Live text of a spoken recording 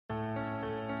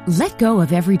Let go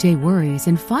of everyday worries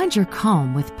and find your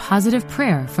calm with positive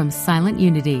prayer from Silent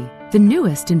Unity, the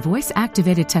newest in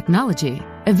voice-activated technology,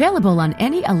 available on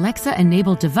any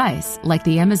Alexa-enabled device like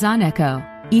the Amazon Echo.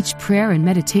 Each prayer and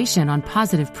meditation on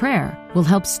positive prayer will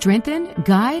help strengthen,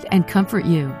 guide, and comfort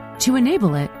you. To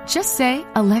enable it, just say,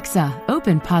 "Alexa,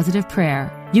 open positive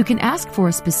prayer." You can ask for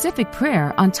a specific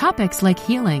prayer on topics like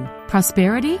healing,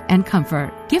 prosperity, and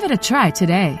comfort. Give it a try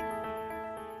today.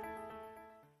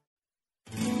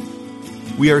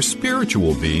 We are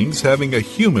spiritual beings having a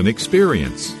human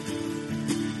experience.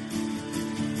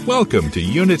 Welcome to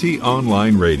Unity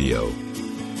Online Radio,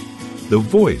 the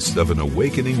voice of an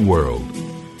awakening world.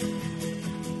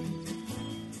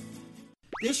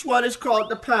 This one is called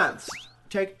The Pants.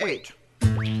 Take 8.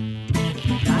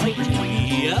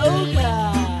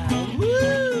 Yoga!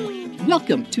 Woo!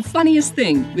 Welcome to Funniest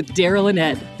Thing with Daryl and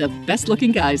Ed, the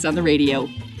best-looking guys on the radio.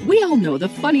 We all know the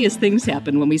funniest things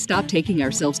happen when we stop taking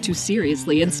ourselves too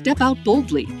seriously and step out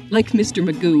boldly, like Mr.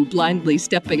 Magoo blindly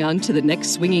stepping onto the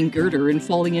next swinging girder and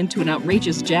falling into an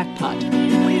outrageous jackpot.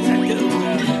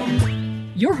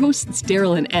 Your hosts,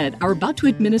 Daryl and Ed, are about to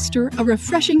administer a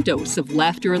refreshing dose of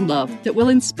laughter and love that will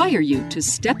inspire you to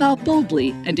step out boldly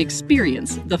and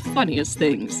experience the funniest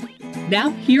things.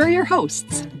 Now, here are your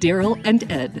hosts, Daryl and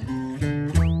Ed.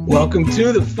 Welcome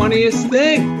to The Funniest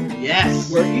Thing.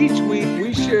 Yes. Where each week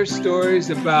we share stories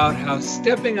about how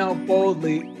stepping out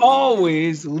boldly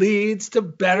always leads to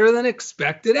better than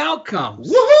expected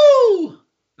outcomes. Woohoo!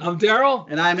 I'm Daryl.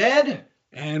 And I'm Ed.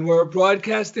 And we're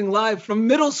broadcasting live from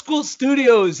Middle School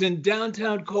Studios in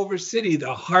downtown Culver City,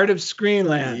 the heart of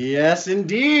Screenland. Yes,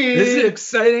 indeed. This is an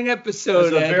exciting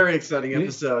episode. It's a very exciting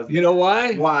episode. You know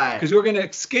why? Why? Because we're going to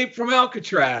escape from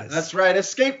Alcatraz. That's right.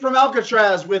 Escape from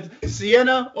Alcatraz with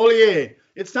Sienna Ollier.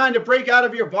 It's time to break out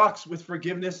of your box with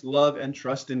forgiveness, love, and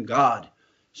trust in God.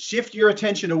 Shift your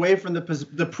attention away from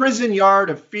the prison yard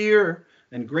of fear,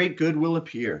 and great good will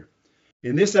appear.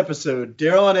 In this episode,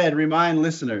 Daryl and Ed remind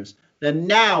listeners that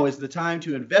now is the time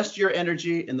to invest your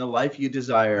energy in the life you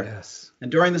desire. Yes. And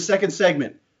during the second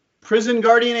segment, prison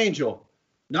guardian angel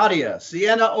Nadia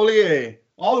Sienna Ollier,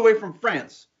 all the way from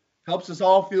France, helps us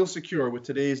all feel secure with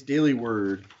today's daily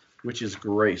word, which is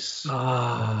grace.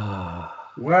 Wow.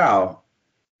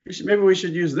 Maybe we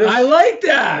should use this. I like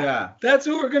that. Yeah. That's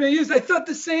what we're going to use. I thought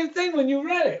the same thing when you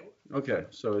read it. Okay,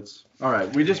 so it's all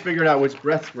right. We just figured out which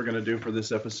breaths we're going to do for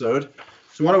this episode.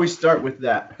 So why don't we start with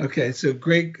that? Okay, so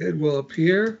great good will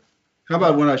appear. How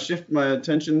about when I shift my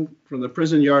attention from the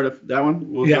prison yard of that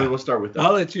one? We'll start with that.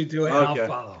 I'll let you do it. Okay. I'll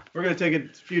follow. We're going to take a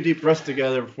few deep breaths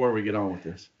together before we get on with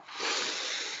this.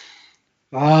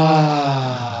 One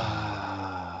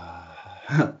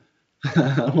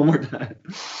more time.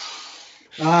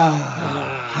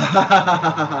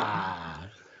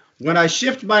 When I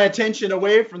shift my attention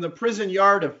away from the prison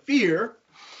yard of fear,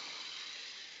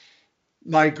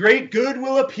 my great good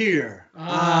will appear.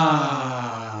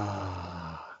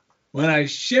 When I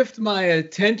shift my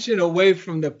attention away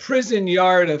from the prison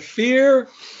yard of fear,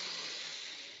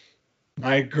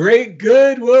 my great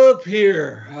good will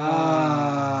appear.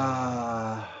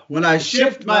 When I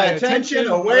shift my attention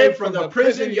away from the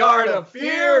prison yard of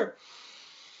fear,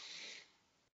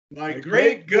 my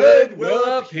great good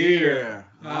will appear.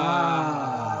 Yes.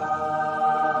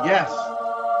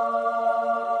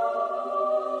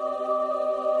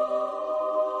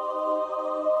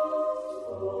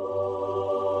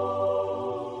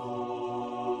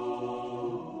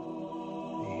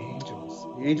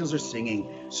 The angels are singing.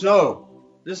 So,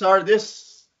 this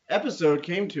episode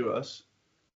came to us.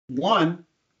 One,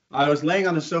 I was laying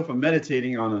on the sofa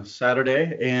meditating on a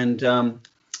Saturday, and I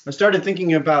started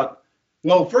thinking about,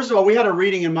 well, first of all, we had a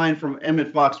reading in mind from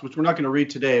Emmett Fox, which we're not going to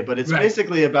read today, but it's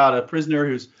basically about a prisoner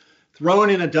who's thrown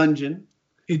in a dungeon.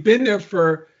 He'd been there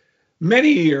for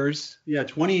many years. Yeah,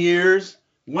 20 years.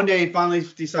 One day he finally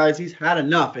decides he's had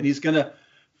enough, and he's gonna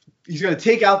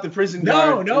take out the prison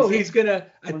guard. No, he's gonna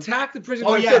attack the prison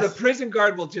guard. Yes. So the prison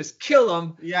guard will just kill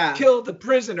him. Yeah. Kill the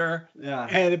prisoner. Yeah.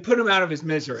 And put him out of his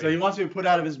misery. So he wants to be put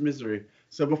out of his misery.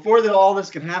 So before all this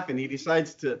can happen, he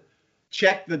decides to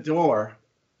check the door.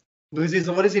 Because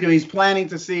what is he doing? He's planning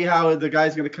to see how the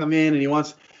guy's going to come in,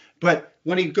 and but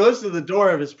when he goes to the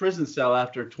door of his prison cell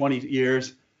after 20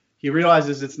 years, he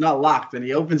realizes it's not locked, and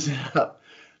he opens it up.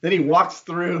 Then he walks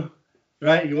through,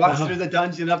 right? He walks through the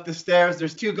dungeon, up the stairs.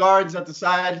 There's 2 guards at the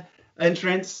side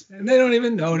entrance. And they don't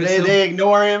even notice him. They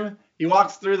ignore him. He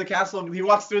walks through the castle. He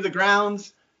walks through the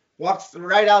grounds, walks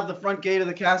right out the front gate of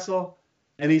the castle,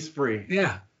 and he's free.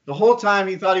 Yeah. The whole time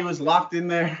he thought he was locked in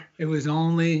there. It was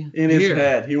only in his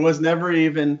head. He was never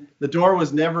even, the door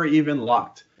was never even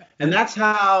locked. And that's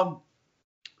how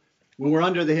when we're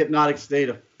under the hypnotic state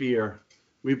of fear,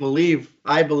 I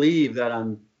believe that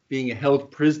I'm being held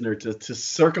prisoner to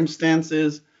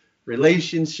circumstances,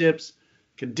 relationships,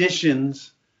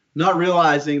 conditions, not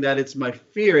realizing that it's my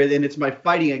fear and it's my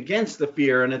fighting against the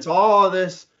fear. And it's all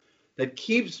this that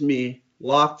keeps me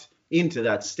locked into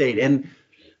that state. And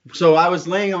so I was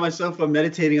laying on my sofa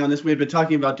meditating on this. We had been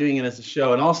talking about doing it as a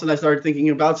show. And all of a sudden I started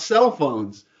thinking about cell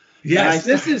phones. Yes,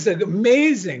 this is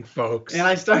amazing, folks. And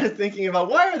I started thinking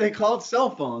about, why are they called cell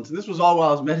phones? And this was all while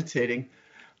I was meditating.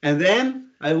 And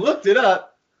then I looked it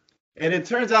up, and it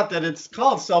turns out that it's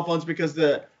called cell phones because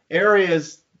the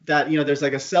areas that, there's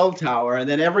like a cell tower, and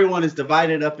then everyone is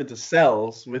divided up into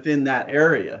cells within that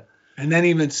area. And then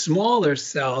even smaller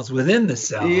cells within the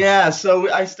cell. Yeah,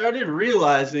 so I started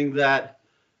realizing that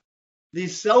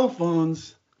these cell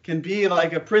phones can be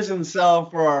like a prison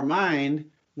cell for our mind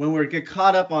when we get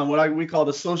caught up on what we call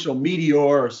the social media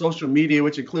or social media,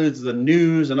 which includes the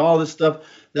news and all this stuff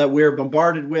that we're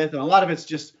bombarded with. And a lot of it's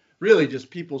just really just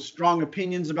people's strong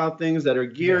opinions about things that are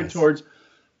geared towards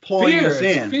pulling us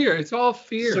in. Fear. It's all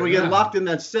fear. So we get locked in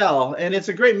that cell. And it's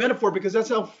a great metaphor because that's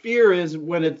how fear is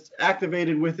when it's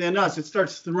activated within us. It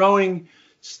starts throwing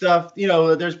stuff.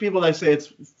 There's people that say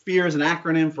fear is an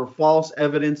acronym for false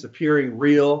evidence appearing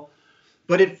real.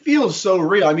 But it feels so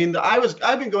real. I mean,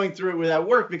 I've been going through it with at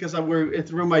work because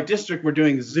through my district, we're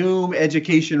doing Zoom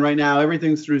education right now.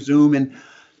 Everything's through Zoom. And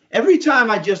every time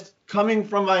coming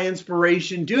from my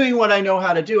inspiration, doing what I know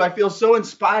how to do, I feel so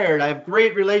inspired. I have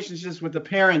great relationships with the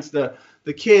parents, the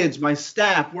kids, my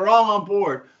staff. We're all on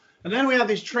board. And then we have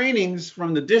these trainings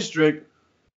from the district,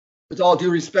 with all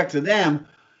due respect to them.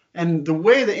 And the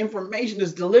way the information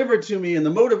is delivered to me and the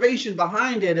motivation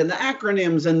behind it and the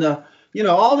acronyms and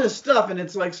all this stuff. And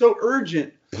it's like so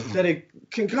urgent that it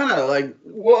can kind of like,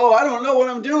 whoa, I don't know what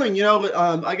I'm doing, but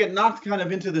I get knocked kind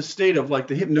of into the state of like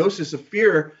the hypnosis of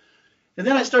fear. And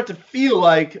then I start to feel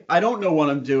like I don't know what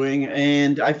I'm doing,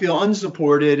 and I feel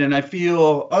unsupported, and I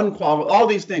feel unqualified, all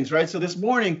these things, right? So this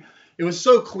morning, it was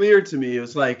so clear to me. It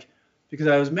was like, because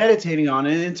I was meditating on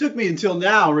it, and it took me until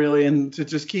now, really, and to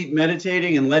just keep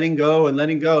meditating and letting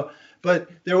go. But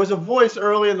there was a voice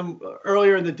earlier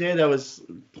in the day that was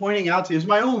pointing out to you. It was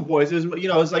my own voice. It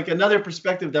was like another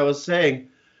perspective that was saying,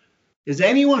 is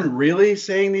anyone really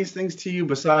saying these things to you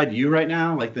beside you right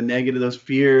now? Like the negative, those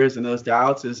fears and those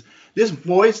doubts? Is this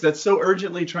voice that's so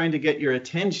urgently trying to get your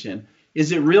attention,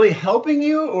 is it really helping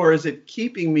you, or is it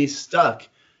keeping me stuck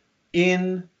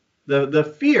in the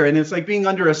fear? And it's like being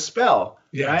under a spell,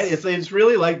 right? It's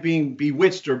really like being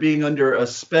bewitched or being under a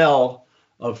spell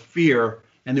of fear.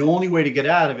 And the only way to get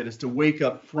out of it is to wake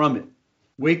up from it.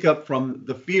 Wake up from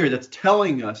the fear that's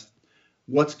telling us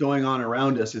what's going on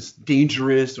around us is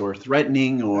dangerous or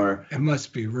threatening, or it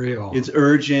must be real. It's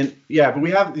urgent. Yeah, but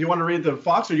do you want to read the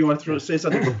Fox, or do you want to say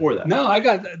something before that? No, I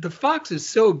got the Fox is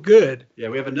so good. Yeah,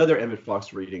 we have another Emmett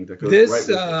Fox reading that goes right with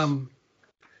this.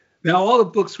 Now, all the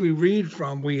books we read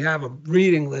from, we have a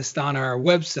reading list on our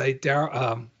website,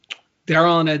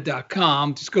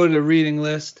 DarylAndEd.com. Just go to the reading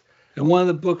list. And one of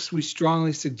the books we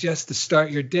strongly suggest to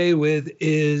start your day with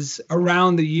is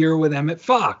Around the Year with Emmett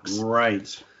Fox.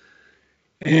 Right.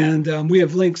 And we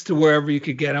have links to wherever you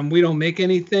could get them. We don't make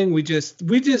anything. We just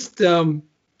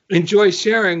enjoy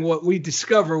sharing what we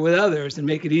discover with others and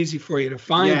make it easy for you to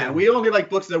find. Yeah, we only like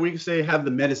books that we say have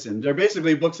the medicine. They're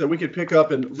basically books that we could pick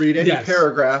up and read any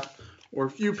paragraph or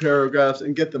a few paragraphs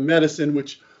and get the medicine,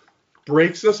 which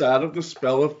breaks us out of the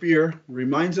spell of fear,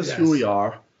 reminds us who we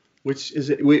are, which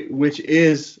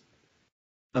is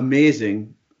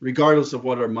amazing, regardless of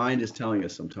what our mind is telling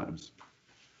us sometimes.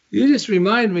 You just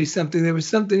remind me something. There was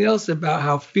something else about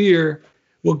how fear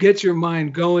will get your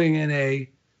mind going in a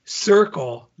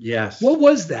circle. Yes. What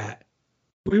was that?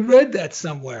 We read that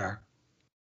somewhere.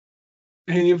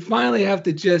 And you finally have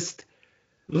to just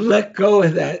let go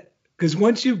of that, because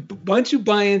once you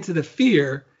buy into the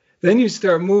fear, then you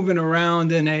start moving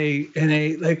around in a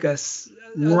like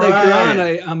you're on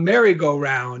a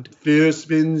merry-go-round. Fear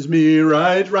spins me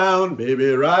right round,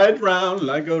 baby, right round,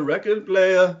 like a record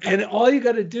player. And all you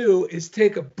got to do is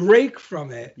take a break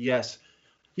from it. Yes.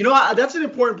 That's an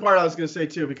important part I was going to say,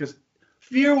 too, because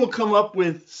fear will come up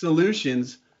with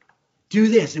solutions. Do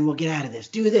this and we'll get out of this.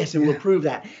 Do this and we'll prove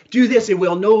that. Do this and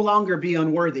we'll no longer be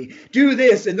unworthy. Do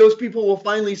this and those people will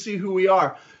finally see who we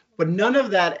are. But none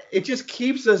of that, it just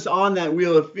keeps us on that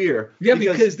wheel of fear. Yeah,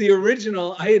 because the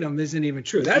original item isn't even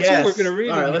true. That's what we're going to read.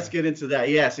 All right, let's get into that.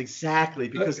 Yes, exactly.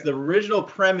 Because the original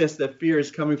premise that fear is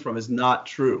coming from is not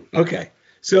true. Okay.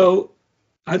 So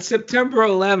on September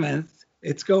 11th,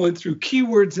 it's going through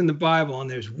keywords in the Bible, and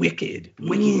there's wicked.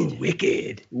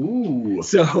 Ooh.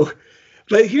 So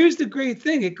But here's the great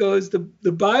thing. It goes, the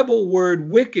Bible word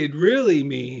wicked really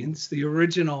means, the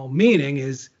original meaning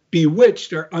is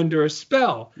bewitched or under a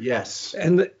spell. Yes.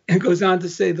 And it goes on to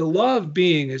say the law of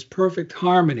being is perfect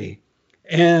harmony,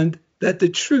 and that the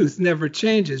truth never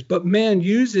changes. But man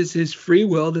uses his free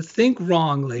will to think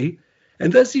wrongly,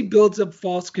 and thus he builds up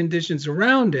false conditions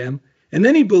around him, and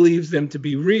then he believes them to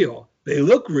be real. They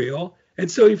look real, and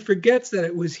so he forgets that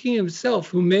it was he himself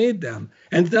who made them,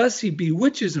 and thus he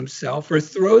bewitches himself or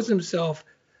throws himself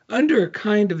under a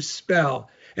kind of spell.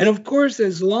 And of course,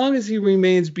 as long as he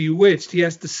remains bewitched, he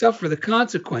has to suffer the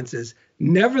consequences.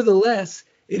 Nevertheless,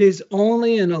 it is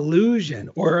only an illusion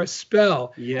or a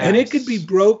spell, and it could be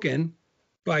broken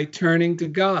by turning to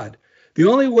God. The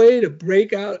only way to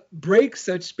break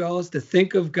such spells is to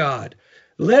think of God.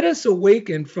 Let us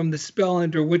awaken from the spell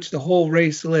under which the whole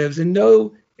race lives and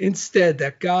know instead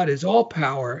that God is all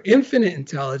power, infinite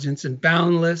intelligence, and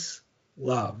boundless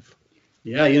love.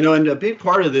 Yeah, and a big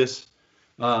part of this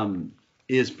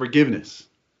is forgiveness.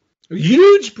 A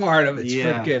huge part of it's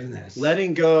forgiveness.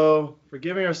 Letting go,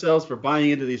 forgiving ourselves for buying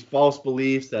into these false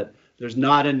beliefs that there's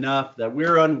not enough, that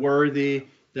we're unworthy,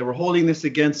 that we're holding this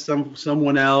against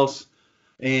someone else,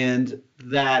 and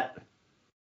that,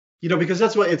 because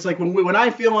that's what it's like when I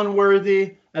feel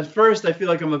unworthy. At first, I feel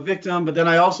like I'm a victim, but then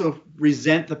I also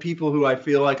resent the people who I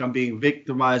feel like I'm being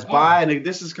victimized by, and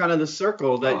this is kind of the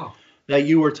circle that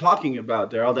you were talking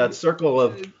about, Daryl. That circle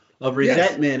of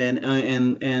resentment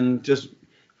and just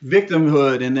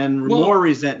victimhood, and then more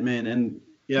resentment, and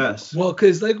yes. Well,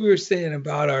 because like we were saying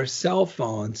about our cell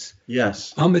phones,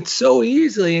 yes, it's so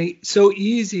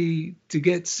easy to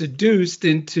get seduced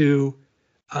into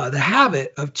the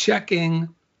habit of checking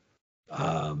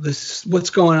what's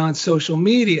going on social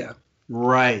media.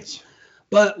 Right.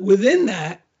 But within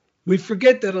that, we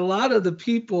forget that a lot of the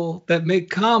people that make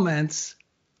comments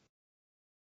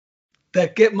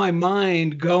that get my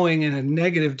mind going in a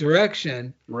negative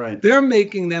direction, right, they're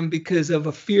making them because of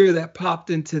a fear that popped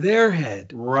into their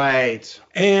head. Right.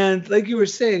 And like you were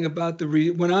saying about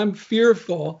when I'm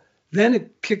fearful, then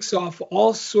it kicks off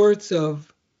all sorts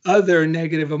of other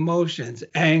negative emotions,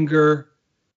 anger,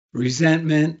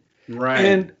 resentment. Right.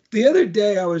 And the other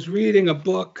day I was reading a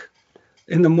book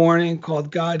in the morning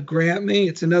called God Grant Me.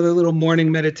 It's another little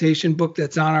morning meditation book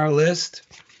that's on our list.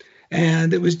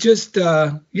 And it was just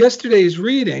yesterday's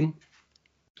reading.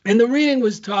 And the reading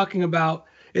was talking about,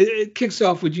 it kicks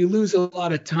off with, you lose a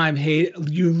lot of time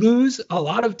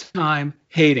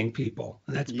hating people.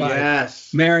 And that's by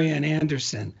Marianne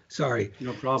Anderson. Sorry.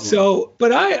 No problem. So,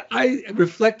 but I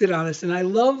reflected on this, and I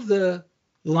love the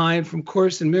line from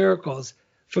Course in Miracles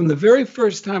from the very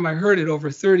first time I heard it over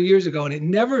 30 years ago, and it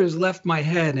never has left my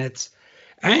head. And it's,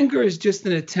 anger is just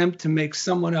an attempt to make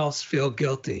someone else feel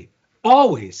guilty.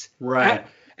 Always. Right.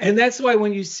 And that's why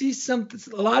when you see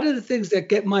a lot of the things that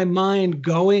get my mind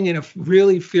going in a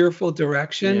really fearful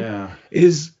direction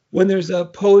is when there's a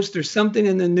post or something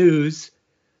in the news,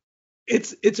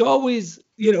 it's always,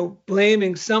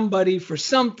 blaming somebody for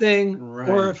something, right,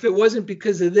 or if it wasn't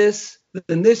because of this,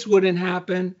 then this wouldn't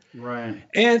happen. Right.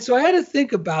 And so I had to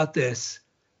think about this,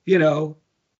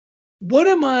 what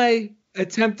am I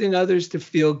attempting others to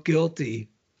feel guilty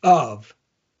of?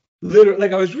 Literally,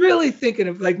 like I was really thinking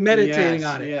of meditating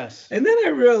on it. Yes. And then I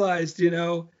realized,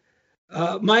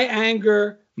 my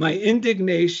anger, my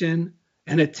indignation,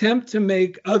 an attempt to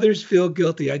make others feel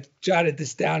guilty. I jotted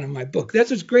this down in my book. That's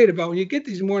what's great about when you get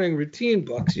these morning routine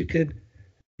books. You could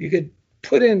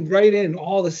write in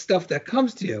all the stuff that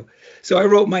comes to you. So I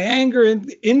wrote, my anger and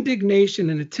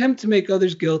indignation, an attempt to make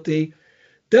others guilty,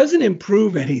 doesn't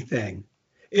improve anything.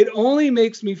 It only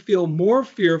makes me feel more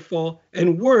fearful,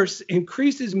 and worse,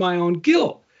 increases my own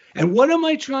guilt. And what am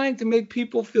I trying to make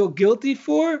people feel guilty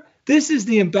for? This is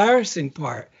the embarrassing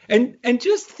part. And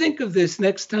just think of this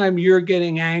next time you're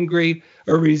getting angry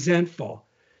or resentful,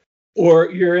 or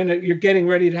you're getting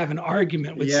ready to have an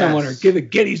argument with someone, or give a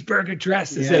Gettysburg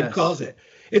Address, as Ed calls it.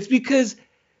 It's because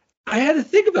I had to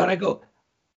think about it. I go,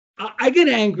 I get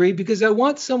angry because I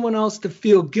want someone else to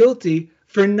feel guilty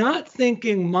for not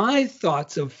thinking my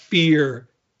thoughts of fear,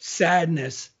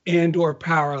 sadness, and or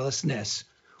powerlessness.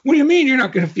 What do you mean you're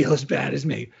not going to feel as bad as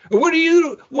me? Or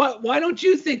why don't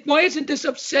you think, why isn't this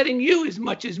upsetting you as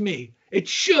much as me? It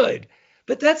should,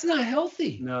 but that's not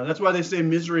healthy. No, that's why they say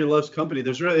misery loves company.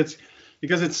 It's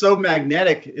because it's so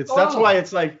magnetic. That's why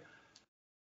it's like,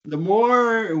 the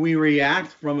more we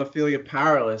react from a feeling of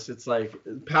powerlessness,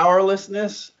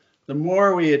 the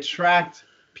more we attract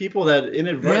people that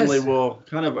inadvertently will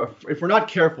kind of, if we're not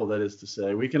careful, that is to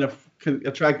say, we can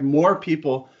attract more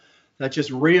people that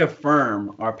just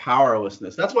reaffirm our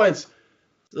powerlessness. That's why it's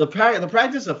the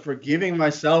practice of forgiving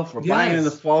myself for buying into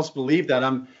the false belief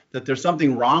that there's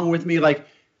something wrong with me, like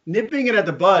nipping it at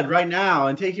the bud right now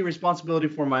and taking responsibility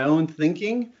for my own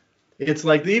thinking. It's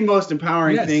like the most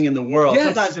empowering thing in the world.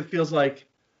 Sometimes it feels like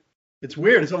it's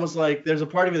weird. It's almost like there's a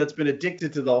part of me that's been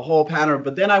addicted to the whole pattern,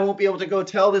 but then I won't be able to go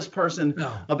tell this person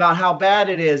about how bad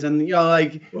it is. And,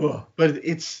 but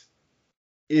it's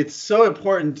so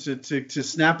important to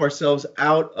snap ourselves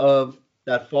out of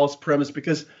that false premise,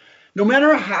 because no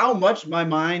matter how much my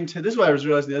mind, this is what I was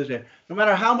realizing the other day, no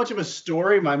matter how much of a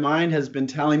story my mind has been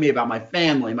telling me about my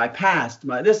family, my past,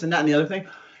 my this and that and the other thing,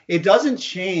 it doesn't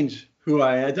change who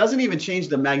I am. It doesn't even change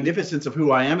the magnificence of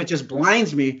who I am. It just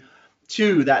blinds me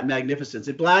to that magnificence.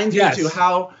 It blinds me to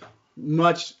how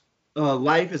much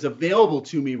life is available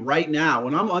to me right now.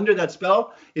 When I'm under that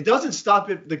spell, it doesn't stop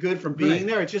the good from being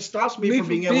there. It just stops me from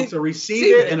being able to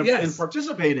receive it and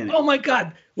participate in it. Oh my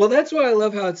God. Well, that's why I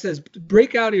love how it says,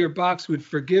 break out of your box with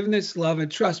forgiveness, love,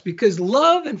 and trust, because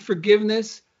love and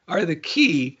forgiveness are the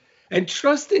key, and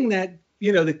trusting that,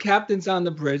 the captain's on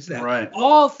the bridge, that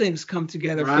all things come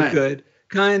together for good,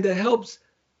 kind of helps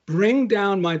bring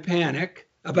down my panic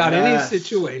about any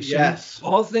situation.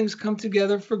 All things come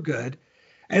together for good.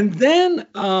 And then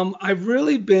I've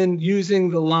really been using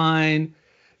the line,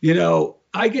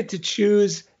 I get to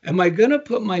choose, am I going to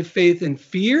put my faith in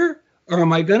fear, or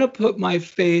am I going to put my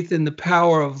faith in the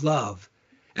power of love?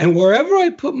 And wherever I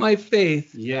put my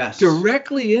faith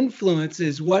directly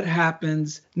influences what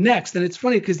happens next. And it's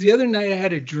funny because the other night I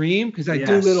had a dream, because I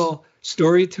do little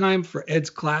story time for Ed's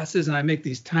classes, and I make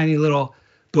these tiny little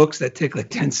books that take like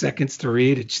 10 seconds to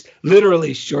read. It's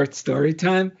literally short story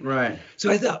time. Right.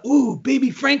 So I thought, ooh, baby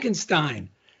Frankenstein.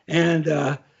 And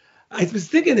I was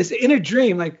thinking this in a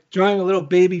dream, like drawing a little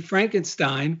baby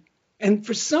Frankenstein. And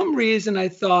for some reason I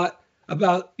thought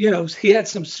about, he had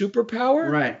some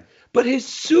superpower. Right. But his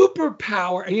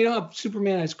superpower, and how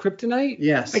Superman has kryptonite?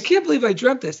 Yes. I can't believe I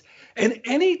dreamt this. And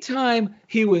anytime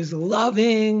he was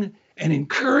loving and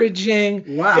encouraging,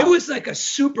 it was like a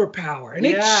superpower. And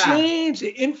it changed,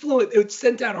 it influenced, it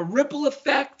sent out a ripple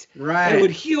effect. Right. And it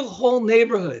would heal whole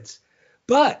neighborhoods.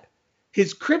 But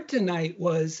his kryptonite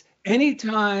was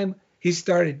anytime he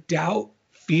started doubt,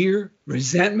 fear,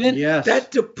 resentment,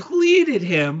 that depleted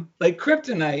him like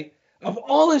kryptonite of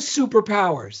all his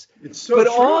superpowers. It's so but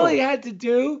true. All he had to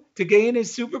do to gain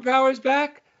his superpowers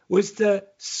back was to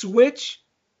switch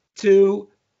to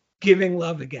giving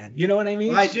love again. You know what I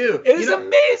mean? I do. It was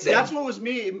amazing. That's what was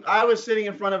me. I was sitting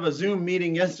in front of a Zoom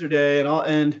meeting yesterday,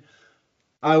 and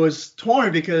I was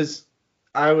torn because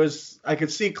I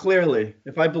could see clearly.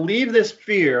 If I believe this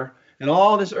fear and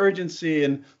all this urgency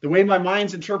and the way my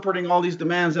mind's interpreting all these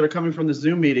demands that are coming from the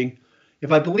Zoom meeting,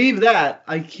 if I believe that,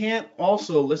 I can't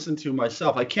also listen to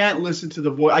myself. I can't listen to the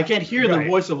voice. I can't hear the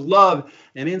voice of love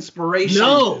and inspiration.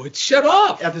 No, it's shut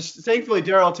off. Thankfully,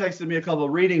 Daryl texted me a couple of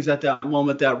readings at that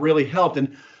moment that really helped.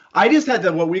 And I just had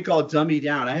to, what we call dummy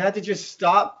down. I had to just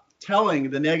stop telling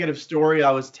the negative story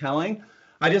I was telling.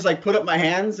 I just put up my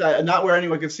hands, not where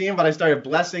anyone could see them, but I started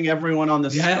blessing everyone on the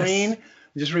screen.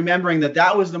 Just remembering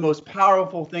that was the most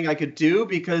powerful thing I could do,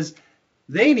 because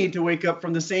they need to wake up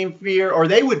from the same fear, or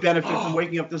they would benefit from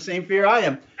waking up the same fear I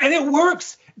am. And it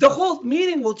works. The whole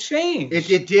meeting will change.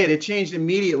 It did. It changed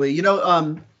immediately.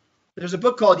 There's a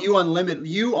book called You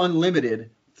Unlimited,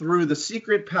 Through the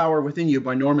Secret Power Within You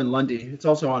by Norman Lundy. It's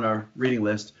also on our reading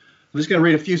list. I'm just going to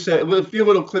read a few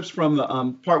little clips from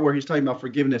the part where he's talking about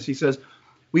forgiveness. He says,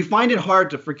 "We find it hard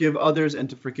to forgive others and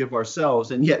to forgive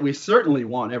ourselves, and yet we certainly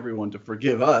want everyone to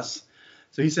forgive us."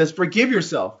 So he says, "Forgive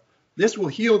yourself. This will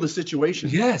heal the situation."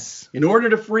 Yes. In order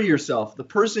to free yourself, the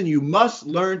person you must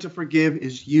learn to forgive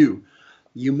is you.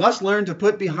 You must learn to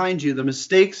put behind you the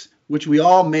mistakes which we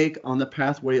all make on the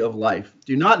pathway of life.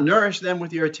 Do not nourish them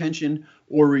with your attention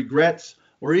or regrets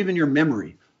or even your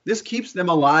memory. This keeps them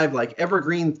alive like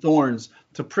evergreen thorns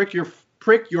to prick your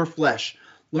flesh.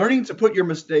 Learning to put your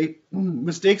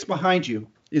mistakes behind you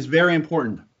is very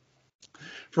important.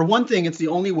 For one thing, it's the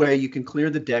only way you can clear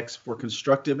the decks for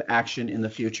constructive action in the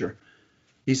future.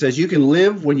 He says you can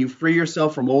live when you free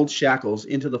yourself from old shackles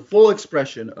into the full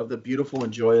expression of the beautiful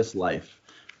and joyous life.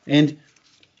 And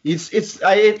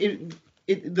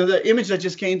the image that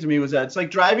just came to me was that it's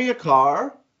like driving a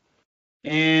car,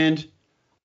 and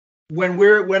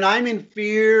when I'm in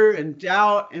fear and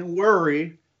doubt and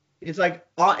worry, it's like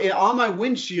on my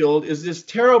windshield is this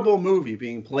terrible movie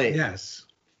being played. Yes.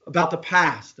 About the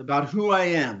past, about who I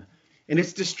am. And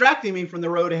it's distracting me from the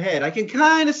road ahead. I can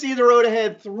kind of see the road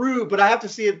ahead through, but I have to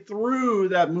see it through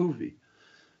that movie.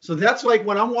 So that's like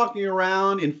when I'm walking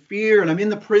around in fear and I'm in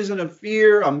the prison of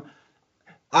fear,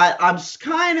 I'm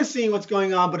kind of seeing what's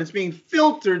going on, but it's being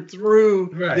filtered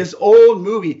through Right. this old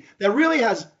movie that really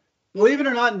has, believe it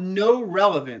or not, no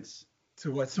relevance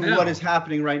To what's to now. what is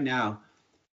happening right now.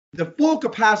 The full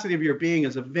capacity of your being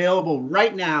is available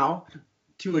right now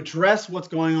to address what's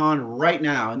going on right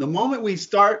now. And the moment we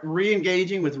start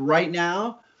re-engaging with right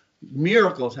now,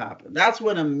 miracles happen. That's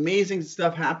when amazing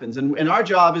stuff happens. And our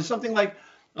job is something like,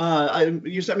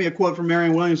 you sent me a quote from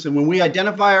Marianne Williamson. When we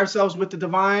identify ourselves with the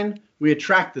divine, we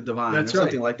attract the divine. That's or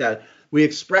something right. like that. We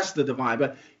express the divine.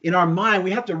 But in our mind,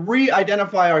 we have to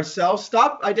re-identify ourselves.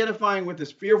 Stop identifying with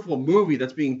this fearful movie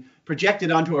that's being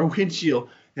projected onto our windshield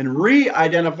and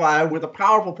re-identify with a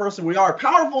powerful person we are,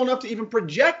 powerful enough to even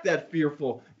project that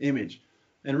fearful image,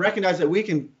 and recognize that we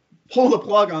can pull the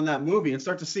plug on that movie and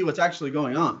start to see what's actually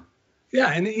going on. Yeah,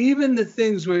 and even the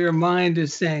things where your mind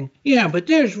is saying, yeah, but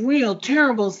there's real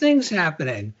terrible things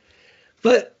happening.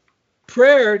 But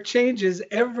prayer changes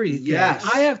everything. Yes.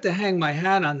 I have to hang my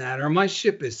hat on that or my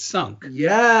ship is sunk.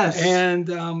 Yes. And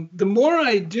the more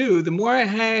I do, the more I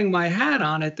hang my hat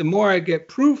on it, the more I get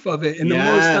proof of it in the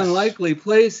most Yes. unlikely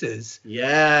places.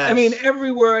 yes. I mean,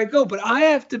 everywhere I go, but I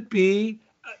have to be,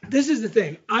 this is the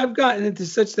thing. I've gotten into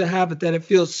such the habit that it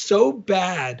feels so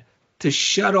bad to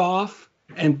shut off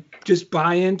and just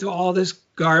buy into all this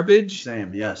garbage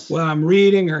Same. Yes. what I'm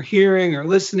reading or hearing or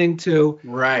listening to.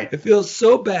 Right. It feels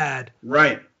so bad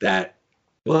Right. that,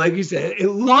 well, like you said, it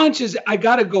launches. I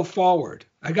got to go forward.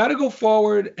 I got to go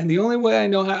forward. And the only way I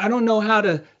don't know how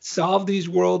to solve these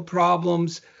world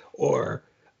problems or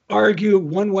argue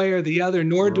one way or the other,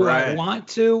 nor do I Right. want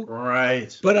to.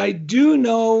 Right. But I do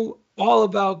know all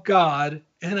about God,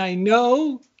 and I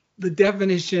know the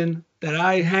definition that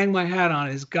I hang my hat on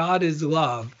is God is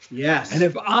love. Yes. And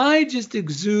if I just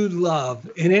exude love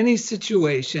in any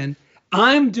situation,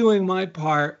 I'm doing my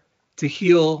part to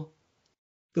heal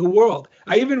the world.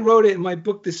 I even wrote it in my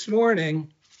book this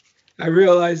morning. I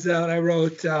realized that I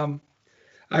wrote,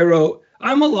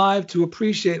 I'm alive to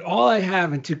appreciate all I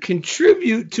have and to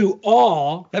contribute to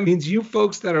all. That means you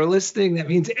folks that are listening. That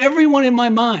means everyone in my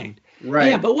mind. Right.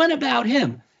 Yeah, but what about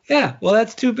him? Yeah, well,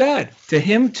 that's too bad. To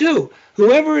him too.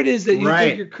 Whoever it is that you Right.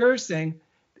 think you're cursing,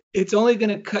 it's only going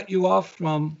to cut you off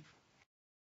from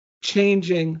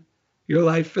changing your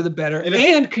life for the better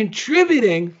and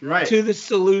contributing Right. to the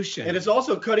solution. And it's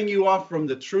also cutting you off from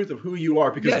the truth of who you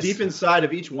are, because Yes. deep inside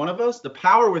of each one of us, the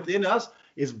power within us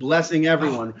is blessing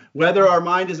everyone. Whether our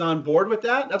mind is on board with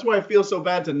that, that's why I feel so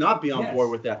bad to not be on Yes.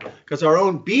 board with that, because our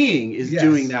own being is Yes.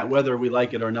 doing that, whether we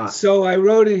like it or not. So I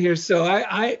wrote in here, so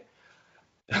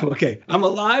okay, I'm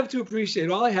alive to appreciate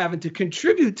all I have and to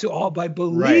contribute to all by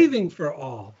believing for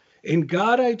all. In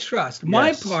God I trust. My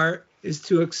Yes. part is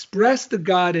to express the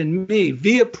God in me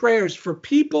via prayers for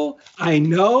people I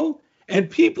know and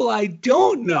people I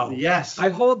don't know. Yes. I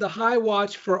hold the high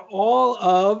watch for all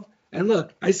of, and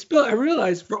look, I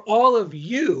realize for all of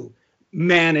you,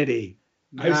 humanity.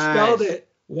 I've spelled Nice. it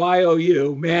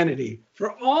Y-O-U, humanity,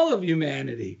 for all of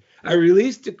humanity. I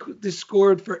release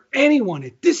discord for anyone.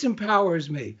 It disempowers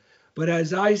me. But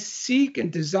as I seek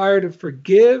and desire to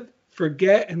forgive,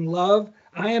 forget, and love,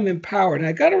 I am empowered. And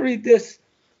I got to read this.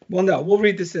 Well, no, we'll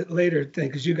read this at later thing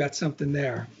because you got something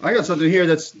there. I got something here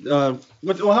that's, how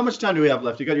much time do we have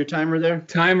left? You got your timer there?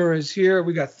 Timer is here.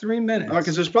 We got 3 minutes.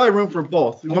 Because there's probably room for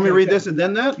both. You want me to read Okay. this and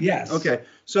then that? Yes. Okay.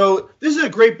 So this is a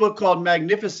great book called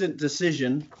Magnificent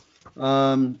Decision.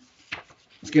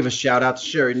 Let's give a shout out to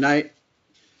Sherry Knight,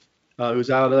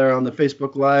 who's out there on the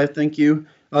Facebook Live. Thank you.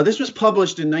 This was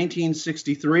published in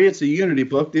 1963. It's a Unity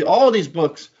book. All of these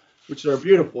books, which are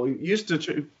beautiful, used to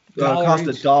cost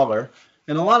each. $1.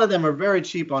 And a lot of them are very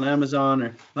cheap on Amazon.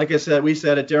 Or, like I said, we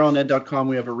said at DarylNed.com,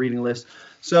 we have a reading list.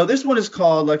 So this one is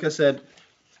called, like I said,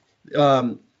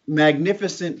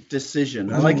 Magnificent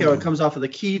Decision. I like how it comes off of the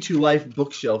Key to Life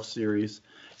bookshelf series.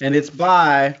 And it's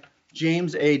by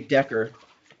James A. Decker.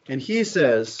 And he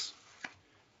says,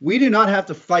 we do not have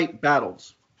to fight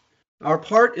battles. Our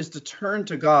part is to turn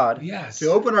to God, Yes.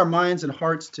 to open our minds and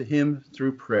hearts to Him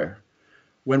through prayer.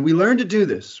 When we learn to do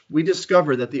this, we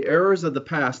discover that the errors of the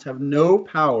past have no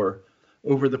power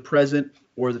over the present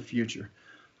or the future.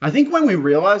 I think when we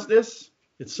realize this,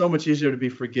 it's so much easier to be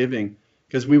forgiving,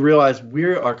 because we realize we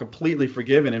are completely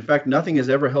forgiven. In fact, nothing is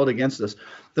ever held against us.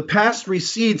 The past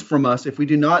recedes from us if we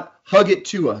do not hug it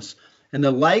to us, and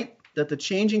the light that the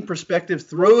changing perspective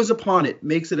throws upon it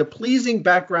makes it a pleasing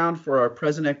background for our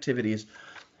present activities.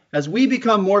 As we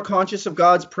become more conscious of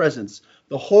God's presence,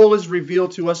 the whole is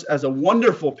revealed to us as a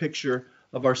wonderful picture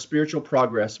of our spiritual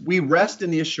progress. We rest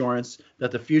in the assurance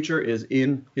that the future is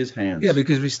in his hands. Yeah,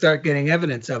 because we start getting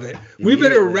evidence of it. We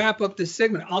better wrap up this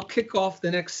segment. I'll kick off the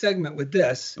next segment with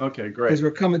this. Okay, great. Because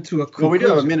we're coming to a conclusion. Well, we do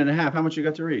have a minute and a half. How much you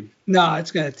got to read? No,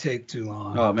 it's going to take too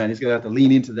long. Oh, man, he's going to have to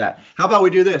lean into that. How about we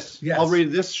do this? Yes. I'll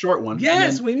read this short one.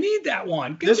 Yes, we need that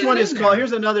one. Get this that one is there. called,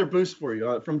 here's another boost for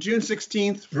you. From June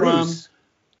 16th Bruce.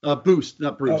 from, Boost,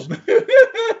 not Bruce.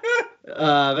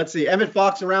 Let's see. Emmett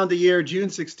Fox, Around the Year, June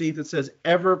 16th. It says,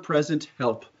 ever-present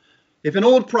help. If an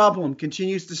old problem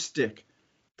continues to stick,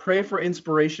 pray for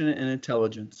inspiration and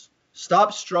intelligence.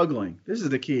 Stop struggling. This is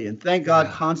the key. And thank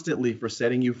God constantly for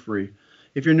setting you free.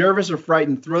 If you're nervous or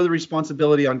frightened, throw the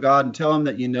responsibility on God and tell him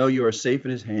that you know you are safe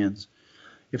in his hands.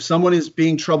 If someone is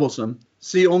being troublesome,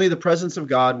 see only the presence of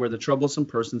God where the troublesome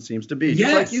person seems to be.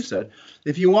 Just like you said.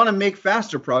 If you want to make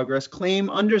faster progress, claim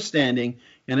understanding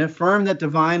and affirm that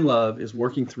divine love is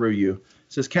working through you.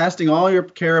 It says, casting all your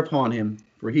care upon him,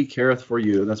 for he careth for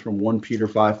you. And that's from 1 Peter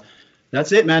 5.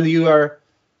 That's it, man. You are,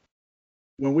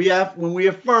 when we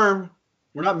affirm,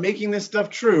 we're not making this stuff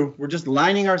true. We're just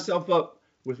lining ourselves up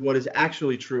with what is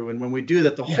actually true. And when we do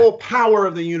that, the whole power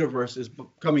of the universe is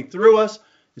coming through us,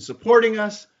 is supporting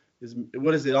us, is,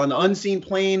 what is it, on the unseen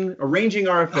plane, arranging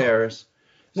our affairs.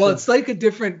 Well, it's like a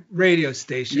different radio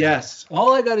station. Yes.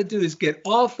 All I got to do is get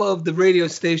off of the radio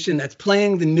station that's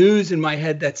playing the news in my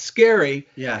head that's scary.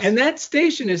 Yes. And that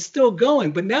station is still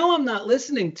going. But now I'm not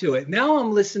listening to it. Now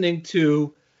I'm listening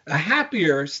to a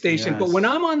happier station. Yes. But when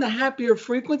I'm on the happier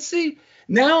frequency,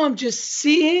 now I'm just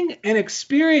seeing and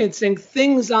experiencing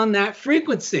things on that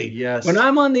frequency. Yes. When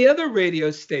I'm on the other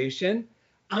radio station,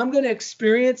 I'm going to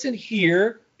experience and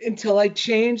hear until I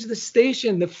change the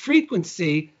station, the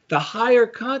frequency, the higher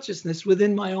consciousness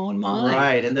within my own mind.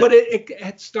 Right. But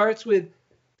it starts with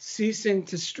ceasing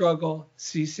to struggle,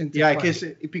 ceasing to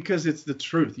fight. Because it's the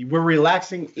truth. We're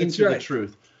relaxing into the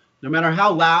truth. No matter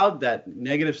how loud that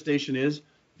negative station is, it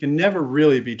can never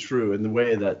really be true in the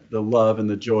way that the love and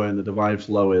the joy and the divine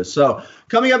flow is. So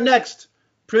coming up next,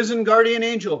 prison guardian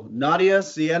angel Nadia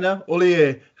Sienna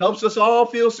Ollier helps us all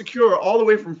feel secure all the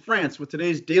way from France with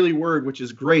today's daily word, which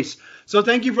is grace. So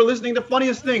thank you for listening to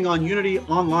Funniest Thing on Unity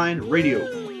Online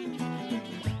Radio.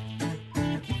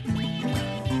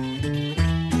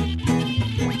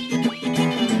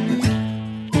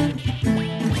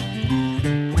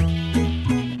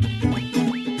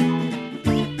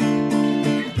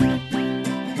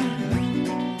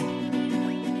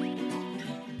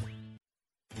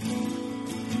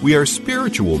 We are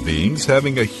spiritual beings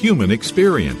having a human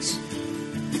experience.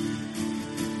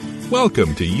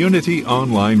 Welcome to Unity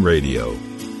Online Radio,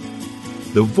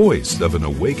 the voice of an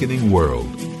awakening world.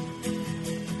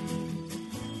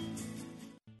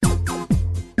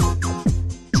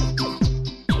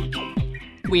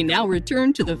 We now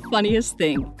return to the funniest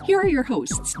thing. Here are your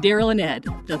hosts, Daryl and Ed,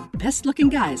 the best-looking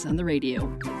guys on the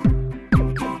radio.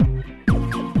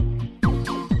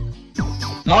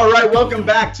 All right, welcome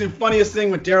back to Funniest Thing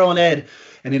with Daryl and Ed.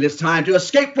 And it is time to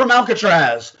escape from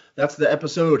Alcatraz. That's the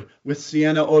episode with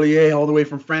Sienna Ollier all the way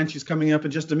from France. She's coming up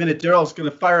in just a minute. Daryl's going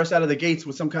to fire us out of the gates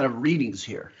with some kind of readings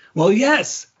here. Well,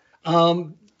 yes.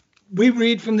 We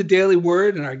read from the Daily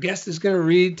Word, and our guest is going to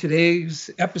read today's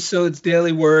episode's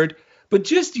Daily Word. But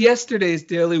just yesterday's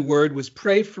Daily Word was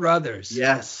pray for others.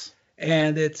 Yes.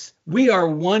 And it's, we are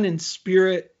one in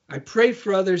spirit. I pray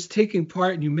for others taking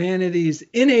part in humanity's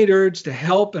innate urge to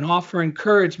help and offer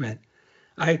encouragement.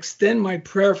 I extend my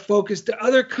prayer focus to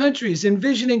other countries,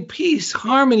 envisioning peace,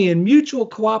 harmony, and mutual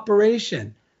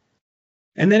cooperation.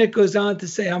 And then it goes on to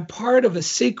say, I'm part of a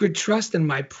sacred trust, and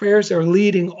my prayers are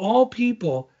leading all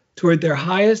people toward their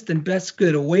highest and best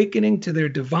good, awakening to their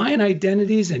divine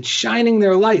identities and shining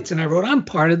their lights. And I wrote, I'm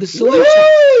part of the solution.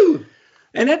 Woo!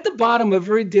 And at the bottom of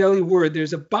every daily word,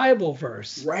 there's a Bible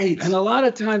verse. Right. And a lot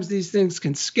of times these things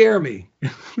can scare me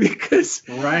because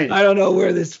right. I don't know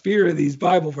where this fear of these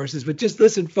Bible verses, but just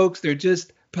listen, folks, they're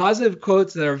just positive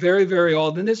quotes that are very, very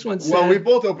old. And this one said, well, we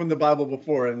both opened the Bible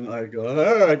before and I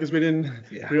go, because we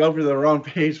opened the wrong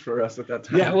page for us at that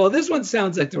time. Yeah, well, this one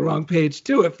sounds like the wrong page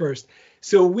too at first.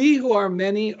 So we who are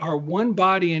many are one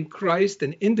body in Christ,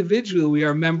 and individually we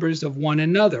are members of one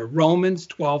another. Romans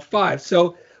 12:5.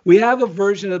 So we have a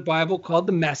version of the Bible called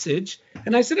the Message.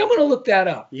 And I said, I'm going to look that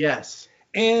up. Yes.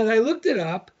 And I looked it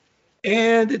up,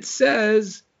 and it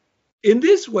says, in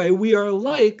this way, we are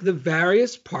like the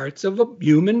various parts of a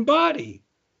human body.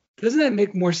 Doesn't that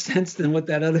make more sense than what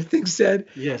that other thing said?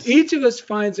 Yes. Each of us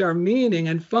finds our meaning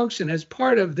and function as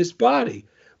part of this body.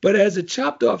 But as a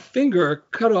chopped off finger or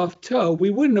cut off toe,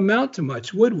 we wouldn't amount to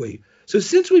much, would we? So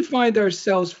since we find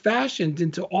ourselves fashioned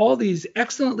into all these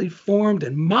excellently formed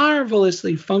and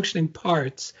marvelously functioning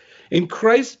parts, in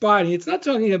Christ's body. It's not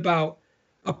talking about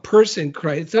a person,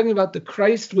 Christ. It's talking about the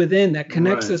Christ within that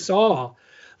connects us all.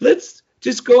 Let's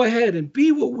just go ahead and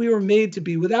be what we were made to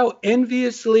be without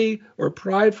enviously or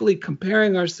pridefully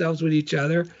comparing ourselves with each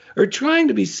other or trying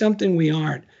to be something we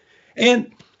aren't.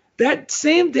 And that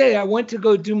same day, I went to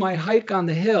go do my hike on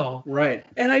the hill. Right.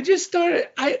 And I just started,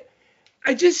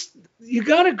 you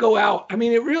got to go out. I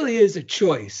mean, it really is a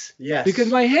choice. Yes.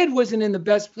 Because my head wasn't in the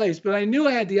best place, but I knew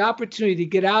I had the opportunity to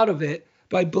get out of it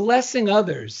by blessing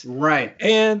others. Right.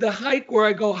 And the hike where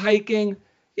I go hiking,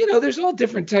 there's all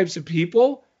different types of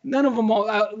people. None of them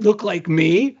all look like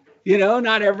me,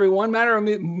 not everyone.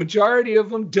 Majority of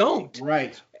them don't.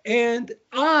 Right. And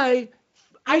I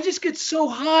just get so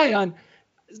high on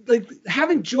like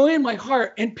having joy in my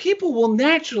heart, and people will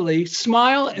naturally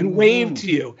smile and wave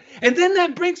to you. And then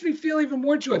that makes me feel even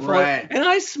more joyful. Right. And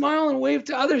I smile and wave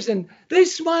to others, and they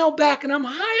smile back, and I'm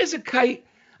high as a kite.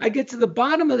 I get to the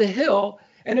bottom of the hill,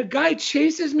 and a guy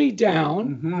chases me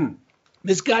down. Mm-hmm.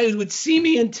 This guy who would see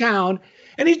me in town,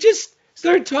 and he just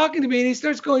started talking to me, and he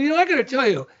starts going, I got to tell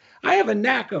you, I have a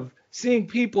knack of seeing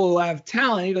people who have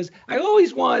talent. He goes, I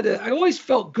always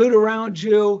felt good around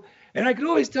you. And I could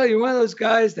always tell you're one of those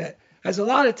guys that has a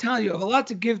lot of talent. You have a lot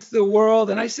to give to the world.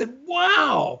 And I said,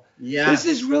 wow, this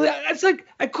is really, it's like,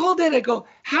 I called in, I go,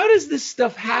 how does this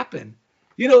stuff happen?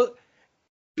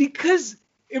 Because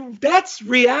that's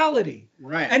reality.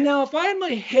 Right. And now if I had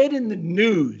my head in the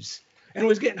news and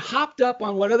was getting hopped up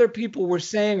on what other people were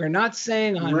saying or not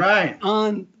saying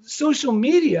on social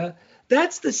media,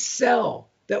 that's the cell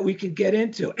that we could get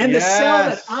into and the cell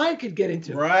that I could get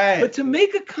into. Right. But to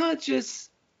make a conscious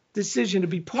decision to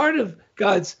be part of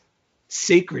God's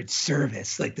sacred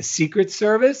service, like the Secret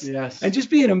Service, and just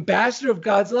be an ambassador of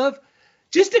God's love,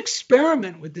 just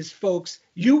experiment with this, folks.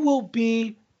 You will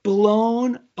be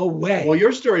blown away. Well,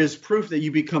 your story is proof that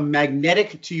you become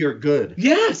magnetic to your good.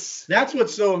 Yes. That's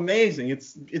what's so amazing.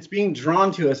 It's being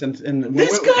drawn to us. And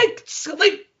this guy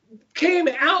came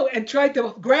out and tried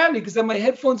to grab me because I had my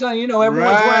headphones on. Everyone's wearing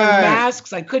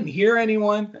masks. I couldn't hear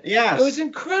anyone. Yes. It was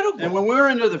incredible. And when we're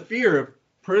under the fear of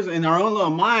prison in our own little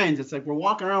minds, it's like we're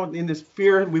walking around in this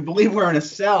fear. We believe we're in a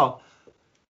cell.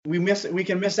 We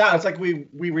can miss out. It's like we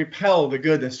repel the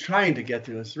good that's trying to get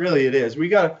to us. Really, it is.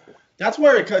 That's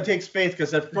where it takes faith,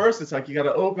 because at first it's like you got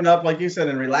to open up, like you said,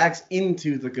 and relax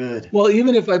into the good. Well,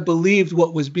 even if I believed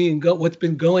what's been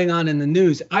going on in the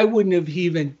news, I wouldn't have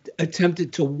even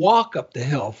attempted to walk up the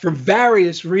hill for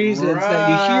various reasons that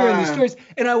you hear in these stories,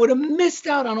 and I would have missed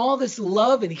out on all this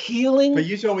love and healing. But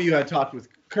you told me you had talked with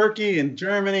Kirky in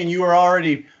Germany, and you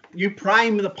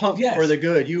primed the pump for the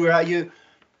good. You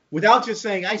without just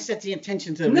saying, I set the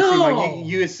intention to receive.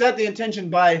 You set the intention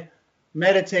by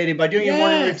meditating, by doing your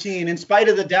morning routine. In spite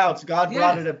of the doubts, God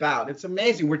brought it about. It's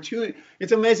amazing.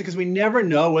 It's amazing because we never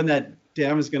know when that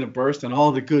dam is going to burst and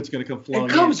all the good's going to come flowing.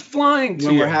 It comes flying to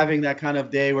when you. We're having that kind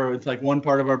of day where it's like one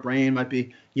part of our brain might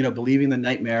be, believing the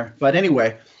nightmare. But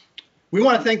anyway, we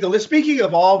want to thank speaking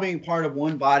of all being part of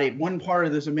one body, one part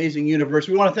of this amazing universe,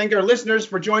 we want to thank our listeners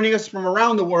for joining us from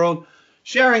around the world,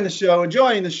 sharing the show,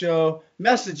 enjoying the show,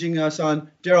 messaging us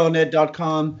on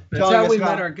DarylAndEd.com. That's how we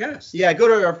met our guests. Yeah, go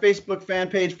to our Facebook fan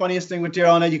page, Funniest Thing with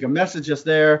Daryl and Ed. You can message us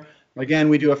there. Again,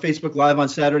 we do a Facebook Live on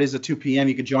Saturdays at 2 p.m.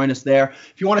 You can join us there.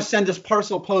 If you want to send us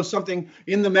parcel post, something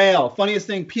in the mail, Funniest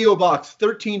Thing, P.O. Box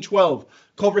 1312,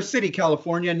 Culver City,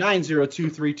 California,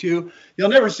 90232. You'll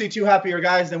never see two happier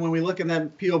guys than when we look in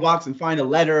that P.O. Box and find a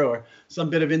letter or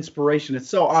some bit of inspiration. It's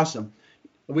so awesome.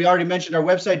 We already mentioned our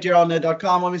website,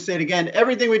 DarylAndEd.com. Let me say it again.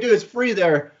 Everything we do is free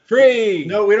there. Free.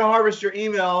 No, we don't harvest your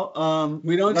email.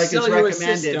 We don't like sell you a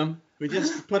system. We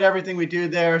just put everything we do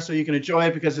there so you can enjoy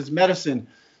it because it's medicine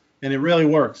and it really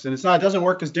works. And it doesn't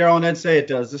work because Daryl and Ed say it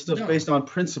does. This stuff's based on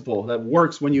principle that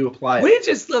works when you apply it. We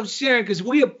just love sharing because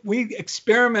we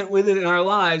experiment with it in our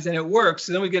lives and it works.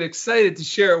 So then we get excited to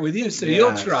share it with you so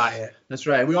you'll try it. That's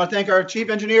right. We want to thank our chief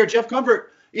engineer, Jeff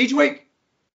Comfort. Each week,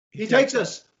 he takes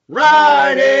us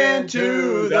right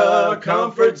into the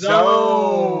comfort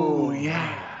zone.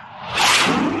 Yeah.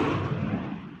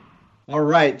 All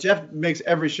right. Jeff makes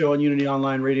every show on Unity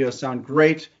Online Radio sound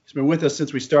great. He's been with us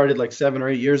since we started like 7 or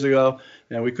 8 years ago,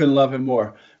 and we couldn't love him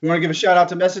more. We want to give a shout out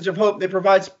to Message of Hope. They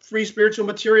provide free spiritual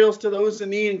materials to those in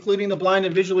need, including the blind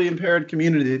and visually impaired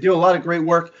community. They do a lot of great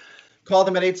work. Call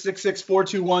them at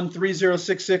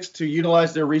 866-421-3066 to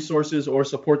utilize their resources or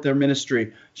support their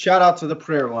ministry. Shout out to the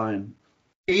prayer line.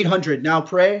 800 now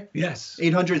pray. Yes.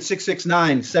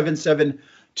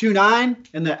 800-669-7729.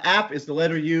 And the app is the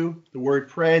letter U, the word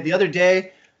pray. The other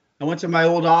day, I went to my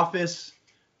old office,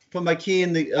 put my key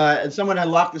in and someone had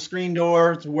locked the screen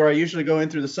door to where I usually go in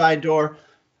through the side door.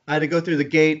 I had to go through the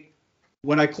gate.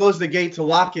 when I closed the gate to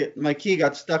lock it, my key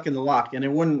got stuck in the lock, and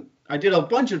it wouldn't. I did a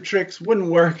bunch of tricks, wouldn't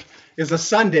work. It's a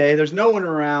Sunday, there's no one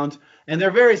around, and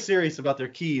they're very serious about their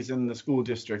keys in the school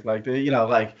district. Like they,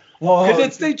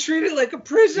 Because they treat it like a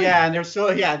prison. Yeah, and they're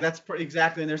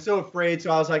exactly, and they're so afraid.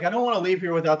 So I was like, I don't want to leave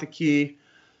here without the key.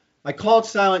 I called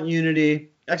Silent Unity.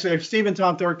 Actually, Stephen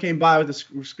Tom Thorpe came by with a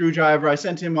screwdriver. I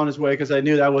sent him on his way because I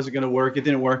knew that wasn't going to work. It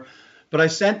didn't work. But I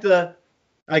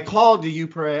called the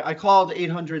UPray. I called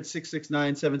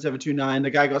 800-669-7729. The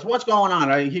guy goes, what's going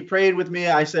on? He prayed with me.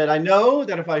 I said, I know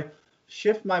that if I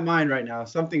shift my mind right now,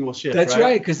 something will shift. That's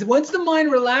right. Because once the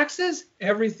mind relaxes,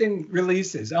 everything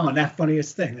releases. Oh, and that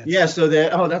funniest thing. That's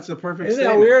the perfect Isn't statement.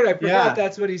 that weird? I forgot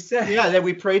that's what he said. Yeah, that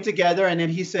we prayed together, and then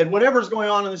he said, whatever's going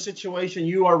on in the situation,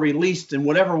 you are released in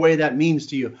whatever way that means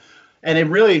to you. And it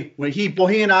really, when he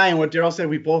and I, and what Daryl said,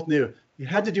 we both knew, it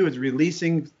had to do with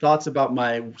releasing thoughts about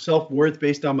my self-worth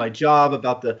based on my job,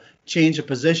 about the change of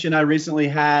position I recently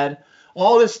had.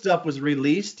 All this stuff was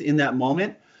released in that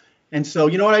moment. And so,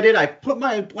 you know what I did? I put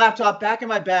my laptop back in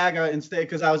my bag instead,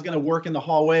 because I was going to work in the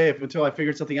hallway until I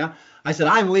figured something out. I said,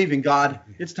 I'm leaving, God.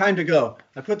 It's time to go.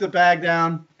 I put the bag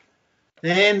down.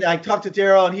 Then I talked to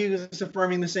Daryl, and he was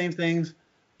affirming the same things.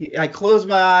 I closed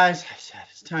my eyes. I said,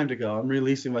 it's time to go. I'm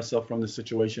releasing myself from this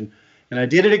situation. And I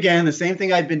did it again, the same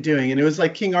thing I'd been doing. And it was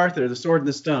like King Arthur, the sword and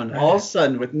the stone. All of a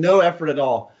sudden, with no effort at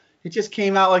all. It just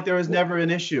came out like there was never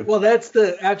an issue. Well, that's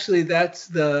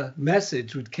the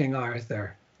message with King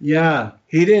Arthur. Yeah.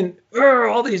 He didn't,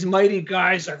 all these mighty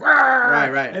guys like,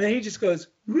 right. And then he just goes,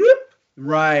 whoop.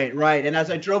 Right. And as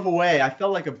I drove away, I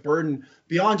felt like a burden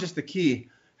beyond just the key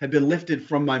had been lifted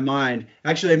from my mind.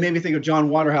 Actually, it made me think of John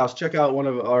Waterhouse. Check out one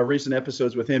of our recent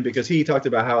episodes with him, because he talked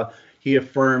about how he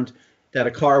affirmed that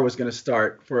a car was going to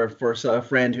start for a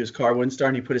friend whose car wouldn't start,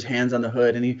 and he put his hands on the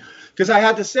hood. And because I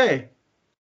had to say,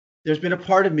 there's been a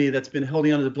part of me that's been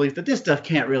holding on to the belief that this stuff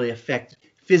can't really affect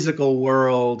physical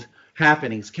world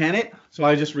happenings, can it? So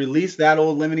I just released that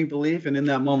old limiting belief, and in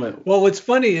that moment. Well, what's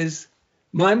funny is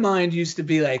my mind used to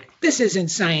be like, this isn't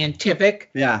scientific.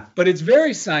 Yeah. But it's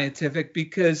very scientific,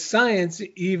 because science,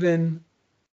 even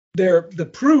the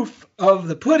proof of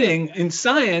the pudding in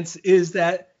science is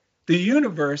that the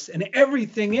universe and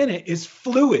everything in it is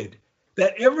fluid,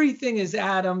 that everything is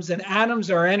atoms, and atoms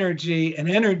are energy, and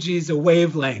energy is a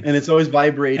wavelength. And it's always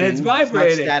vibrating. And it's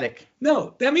vibrating. It's not static.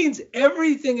 No, that means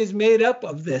everything is made up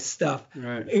of this stuff.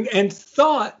 Right. And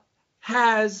thought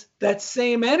has that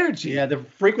same energy. Yeah, the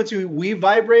frequency we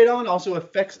vibrate on also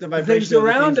affects the vibration things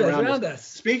around us.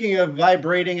 Speaking of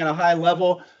vibrating at a high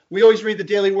level, we always read the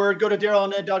Daily Word. Go to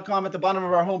DarylAndEd.com. At the bottom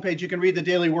of our homepage, you can read the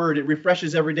Daily Word. It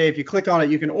refreshes every day. If you click on it,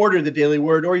 you can order the Daily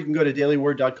Word, or you can go to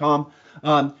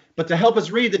dailyword.com. But to help us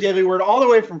read the Daily Word all the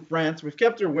way from France, we've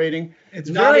kept her waiting. It's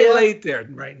very late there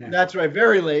right now. That's right,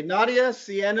 very late. Nadia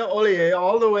Sienna Ollier,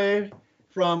 all the way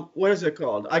from, what is it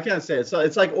called? I can't say it. So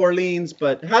it's like Orleans,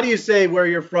 but how do you say where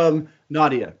you're from,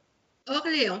 Nadia?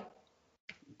 Orléans.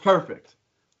 Perfect.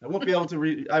 I won't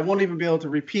even be able to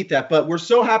repeat that, but we're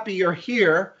so happy you're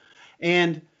here.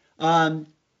 And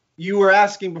you were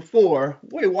asking before,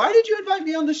 wait, why did you invite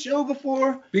me on the show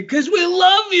before? Because we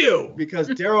love you. Because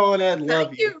Daryl and Ed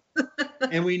love you.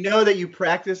 And we know that you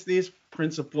practice these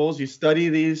principles. You study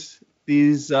these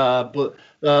ways of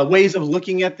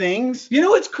looking at things. You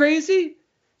know what's crazy?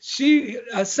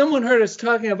 Someone heard us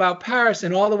talking about Paris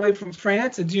and all the way from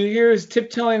France. And do you hear us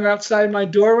tiptoeing outside my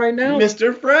door right now?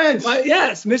 Mr. French.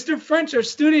 Yes, Mr. French, our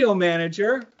studio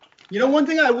manager. You know, one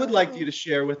thing I would like you to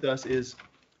share with us is,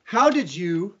 how did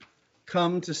you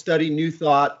come to study New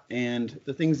Thought and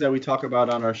the things that we talk about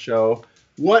on our show?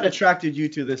 What attracted you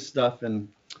to this stuff, and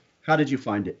how did you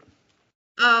find it?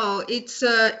 Oh, it's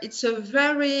a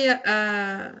very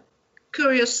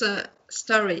curious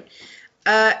story.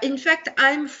 In fact,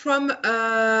 I'm from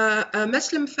a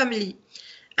Muslim family,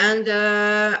 and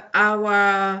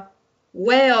our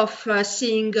way of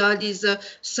seeing God is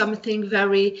something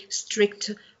very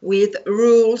strict, with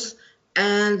rules,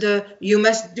 and you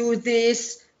must do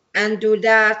this and do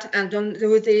that and don't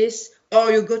do this,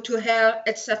 or you go to hell,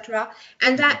 etc.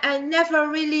 And I never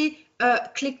really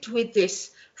clicked with this.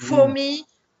 For me,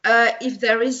 if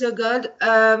there is a God,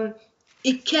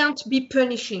 it can't be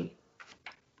punishing.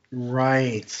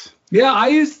 Right. Yeah,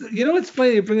 you know what's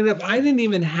funny, you bring it up, I didn't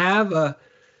even have a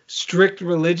strict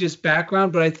religious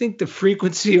background, but I think the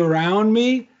frequency around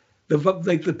me,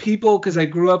 the people, because I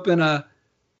grew up in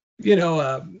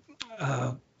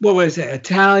what was it,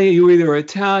 Italian, you were either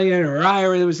Italian or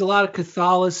Irish, there was a lot of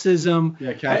Catholicism,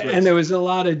 and there was a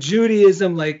lot of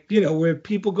Judaism, where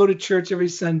people go to church every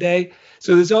Sunday.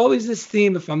 So there's always this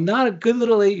theme, if I'm not a good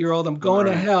little 8-year-old, I'm going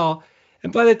to hell.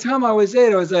 And by the time I was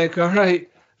 8, I was like, all right,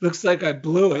 looks like I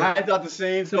blew it. I thought the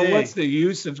same So thing. what's the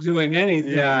use of doing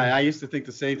anything? Yeah, I used to think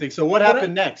the same thing. So what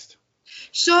happened next?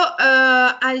 So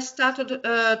I started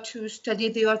to study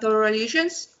the other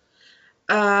religions,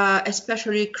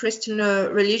 especially Christian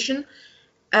religion,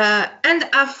 and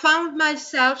I found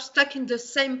myself stuck in the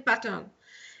same pattern.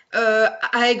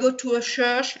 I go to a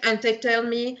church and they tell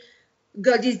me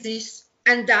God is this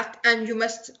and that, and you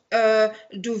must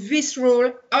do this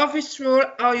rule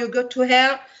or you go to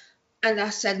hell. And I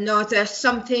said, no, there's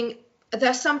something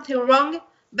wrong,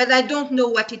 but I don't know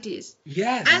what it is.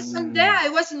 Yes. And one day I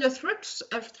was in a thrift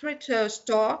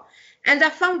store, and I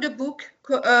found a book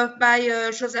by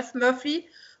Joseph Murphy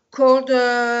called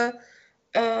what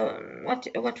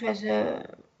was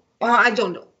I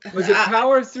don't know. Was it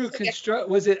Power Through Construct?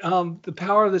 Was it The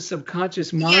Power of the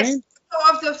Subconscious Mind? Yes, The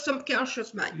Power of the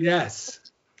Subconscious Mind. Yes.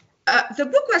 The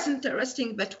book was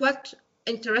interesting, but what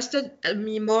interested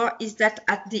me more is that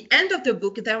at the end of the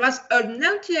book there was an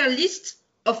entire list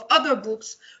of other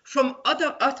books from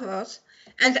other authors,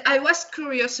 and I was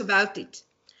curious about it.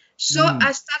 So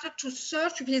I started to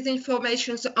search these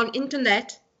informations on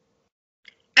internet,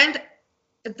 and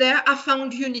there I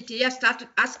found Unity. I started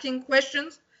asking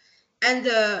questions, and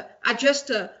I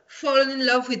just fallen in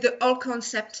love with the whole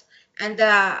concept. And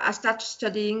I started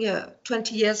studying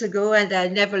 20 years ago, and I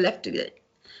never left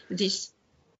this.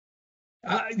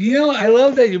 I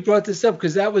love that you brought this up,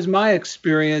 because that was my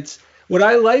experience. What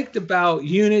I liked about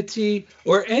Unity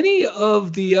or any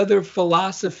of the other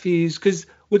philosophies, because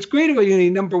what's great about Unity,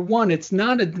 number one, it's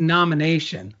not a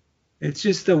denomination. It's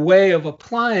just a way of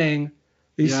applying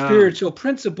these spiritual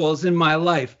principles in my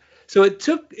life. So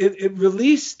it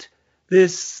released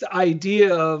this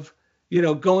idea of,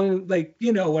 going like,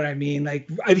 what I mean, like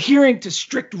adhering to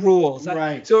strict rules.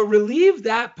 Right. So it relieved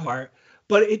that part,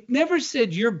 but it never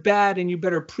said you're bad and you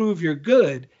better prove you're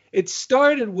good. It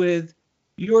started with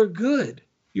you're good.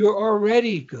 You're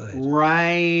already good.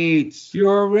 Right.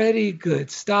 You're already good.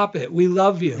 Stop it. We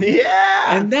love you.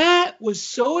 Yeah. And that was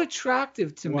so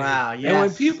attractive to me. Wow. Yes. And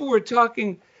when people were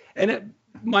talking,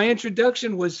 my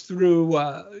introduction was through,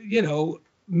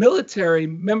 military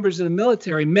members of the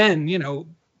military, men,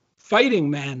 fighting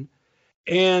men.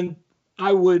 And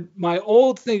my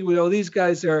old thing was, these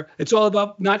guys it's all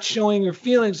about not showing your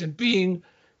feelings and being,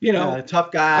 a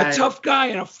tough guy. A tough guy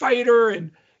and a fighter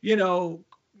and,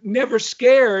 never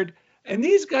scared. And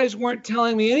these guys weren't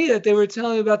telling me any of that. They were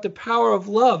telling me about the power of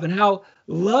love and how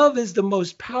love is the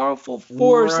most powerful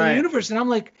force in the universe. And I'm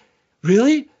like,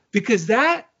 really? Because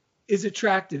that is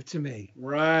attractive to me.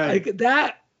 Right. Like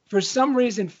that, for some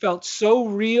reason, felt so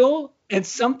real and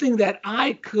something that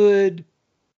I could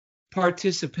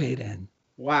participate in.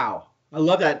 Wow. I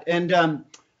love that. And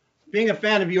being a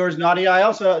fan of yours,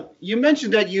 Nadia, you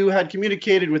mentioned that you had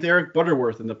communicated with Eric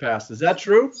Butterworth in the past. Is that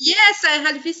true? Yes, I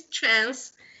had this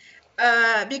chance.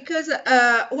 Because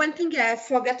one thing I've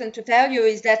forgotten to tell you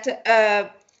is that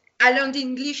I learned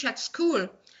English at school,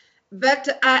 but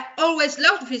I always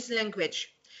loved this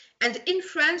language. And in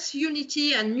France,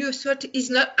 Unity and New Thought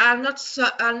are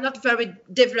not very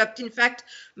developed. In fact,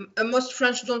 most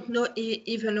French don't know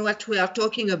even what we are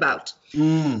talking about.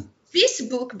 This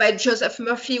book by Joseph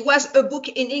Murphy was a book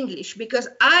in English because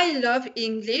I love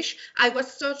English. I was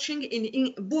searching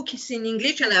in books in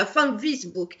English and I found this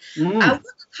book. I wouldn't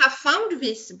have found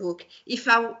this book if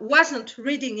I wasn't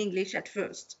reading English at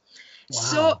first.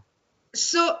 Wow.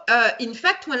 So in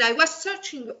fact, when I was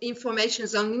searching information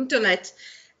on internet,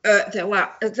 they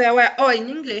were all in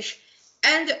English.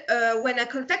 And when I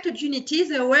contacted Unity,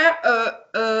 they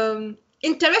were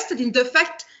interested in the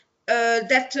fact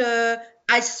that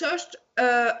I searched,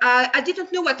 I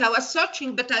didn't know what I was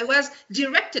searching, but I was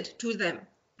directed to them.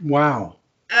 Wow.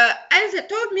 And they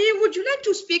told me, would you like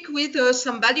to speak with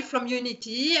somebody from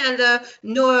Unity and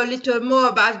know a little more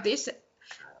about this?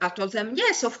 I told them,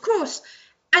 yes, of course.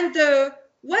 And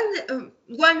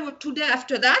one or 2 days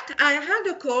after that, I had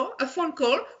a phone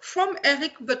call from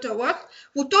Eric Butterworth,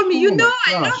 who told me, I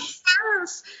love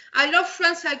France. I love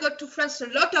France. I go to France a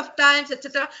lot of times,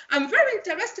 etc. I'm very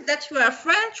interested that you are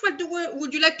French. What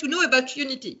would you like to know about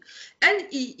Unity? And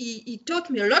he taught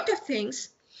me a lot of things.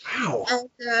 Wow.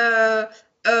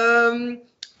 And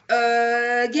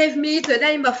gave me the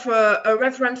name of a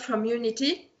reverend from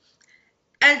Unity.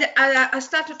 And I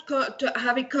started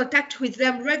having contact with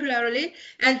them regularly,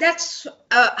 and that's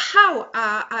how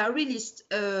I really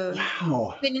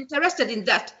been interested in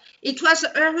that. It was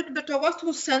Eric Butterworth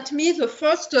who sent me the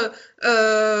first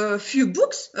few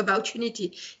books about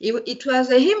Unity. It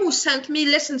was him who sent me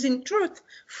Lessons in Truth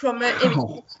from I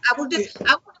wouldn't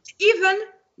even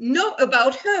know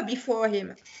about her before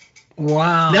him.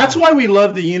 Wow. That's why we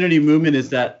love the Unity movement, is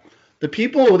that the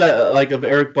people that like of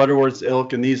Eric Butterworth's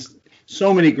ilk and these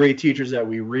so many great teachers that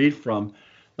we read from,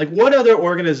 like what other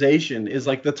organization is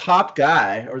like the top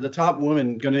guy or the top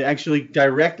woman going to actually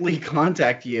directly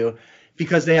contact you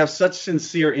because they have such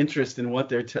sincere interest in what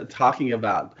they're talking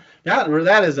about?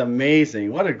 That is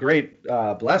amazing. What a great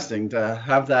blessing to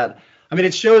have that. I mean,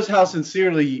 it shows how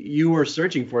sincerely you were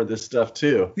searching for this stuff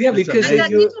too. Yeah, It's because And I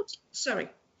amazing. didn't, sorry,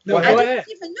 No, I go didn't ahead.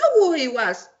 even know who he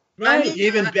was. Right,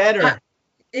 even better.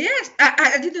 Yes,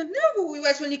 I didn't know who he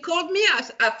was when he called me.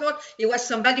 I thought he was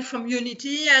somebody from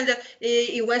Unity, and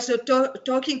he was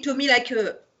talking to me like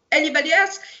anybody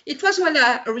else. It was when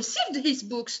I received his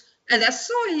books and I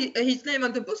saw his name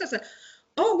on the books. I said,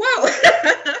 "Oh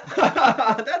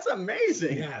wow!" That's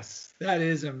amazing. Yes, that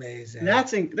is amazing.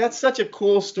 That's such a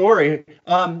cool story.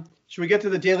 Should we get to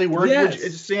the daily word?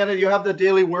 Yes. Santa, you have the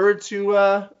daily word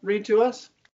to read to us?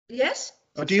 Yes.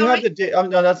 Do you have the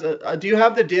do you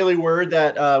have the daily word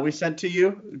that we sent to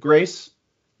you, Grace?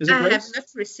 Is it I have Grace? not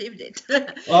received it.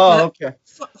 Oh, okay.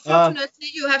 Fortunately,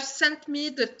 you have sent me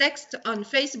the text on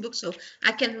Facebook, so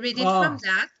I can read it from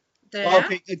that. There.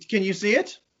 Okay. Can you see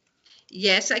it?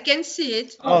 Yes, I can see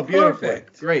it. Oh, beautiful.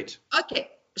 perfect. Great. Okay,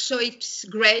 so it's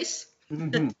grace.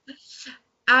 Mhm.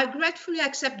 I gratefully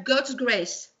accept God's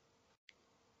grace.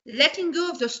 Letting go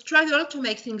of the struggle to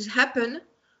make things happen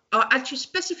or achieve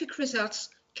specific results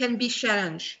can be a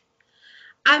challenge.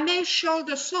 I may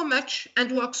shoulder so much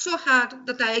and work so hard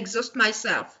that I exhaust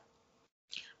myself.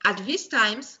 At these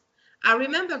times, I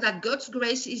remember that God's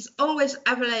grace is always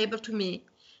available to me,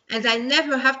 and I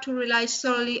never have to rely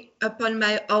solely upon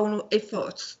my own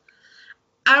efforts.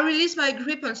 I release my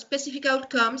grip on specific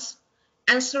outcomes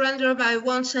and surrender my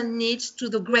wants and needs to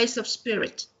the grace of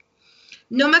Spirit.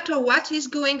 No matter what is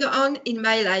going on in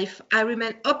my life, I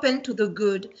remain open to the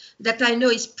good that I know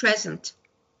is present.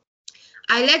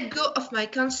 I let go of my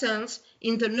concerns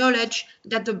in the knowledge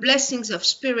that the blessings of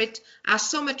Spirit are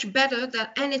so much better than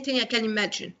anything I can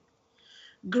imagine.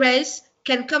 Grace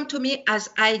can come to me as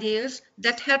ideas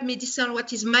that help me discern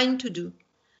what is mine to do.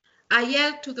 I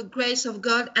yield to the grace of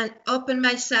God and open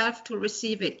myself to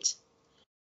receive it.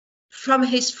 From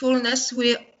His fullness,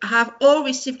 we have all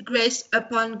received grace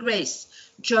upon grace.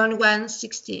 John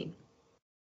 1:16.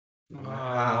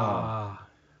 Wow.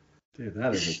 Dude,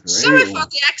 that is a great Sorry one. for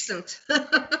the accent.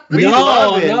 We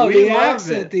love it. No, We the love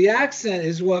accent. it. The accent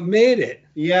is what made it.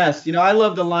 Yes, I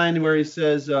love the line where he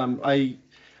says, I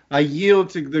yield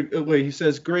to the wait, he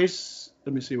says, grace,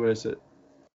 let me see what I said.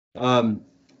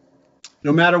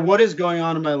 No matter what is going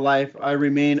on in my life, I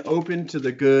remain open to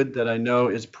the good that I know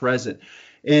is present.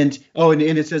 And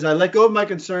it says, I let go of my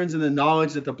concerns in the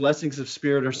knowledge that the blessings of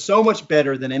Spirit are so much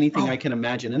better than anything I can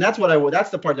imagine. And that's that's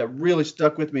the part that really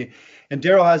stuck with me. And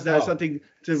Daryl has that something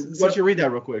to. Why don't you read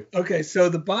that real quick? Okay, so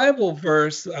the Bible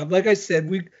verse, like I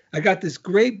said, I got this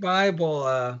great Bible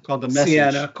Called The Message.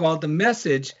 Sienna, called The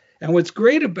Message. And what's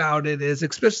great about it is,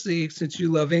 especially since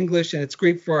you love English and it's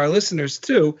great for our listeners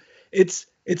too, it's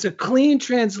a clean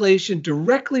translation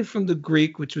directly from the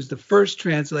Greek, which was the first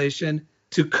translation,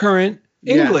 to current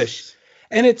English. Yes.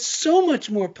 And it's so much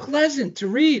more pleasant to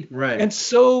read, Right. and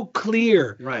so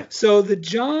clear. Right. So the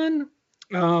John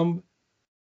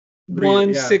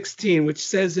 1:16, which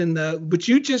says which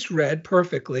you just read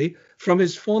perfectly, from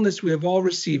His fullness we have all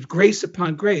received grace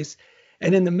upon grace.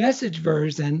 And in the Message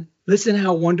version, listen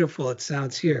how wonderful it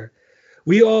sounds here.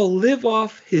 We all live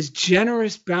off His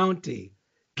generous bounty,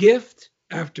 gift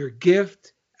after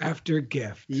gift after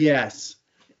gift. Yes.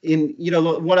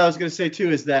 What I was going to say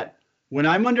too is that when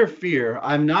I'm under fear,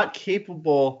 I'm not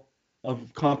capable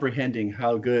of comprehending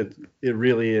how good it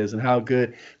really is and how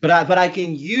good. But I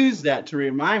can use that to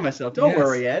remind myself. Don't Yes.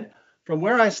 worry, Ed. From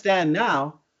where I stand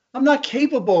now, I'm not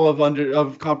capable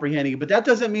of comprehending it. But that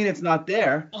doesn't mean it's not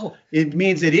there. Oh. It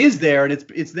means it is there, and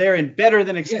it's there in better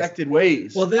than expected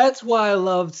ways. Well, that's why I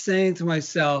love saying to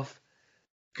myself,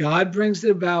 God brings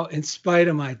it about in spite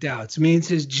of my doubts. It means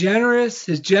His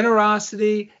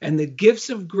generosity and the gifts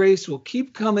of grace will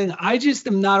keep coming. I just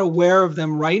am not aware of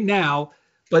them right now,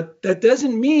 but that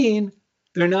doesn't mean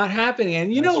they're not happening.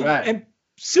 And That's right. and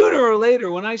sooner or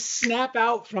later, when I snap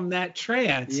out from that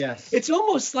trance, Yes. it's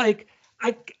almost like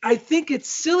I think it's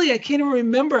silly. I can't even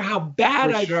remember how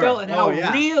bad For I sure. felt and how Oh,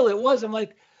 yeah. real it was. I'm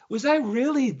like, was I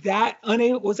really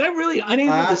unable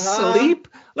to sleep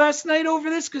last night over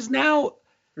this? Because now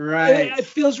Right. it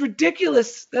feels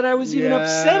ridiculous that I was even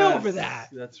upset over that.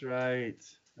 That's right.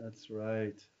 That's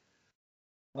right.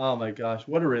 Oh my gosh,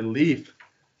 what a relief.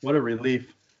 What a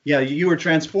relief. Yeah, you were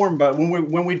transformed by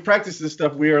when we practice this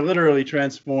stuff, we are literally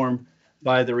transformed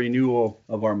by the renewal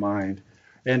of our mind.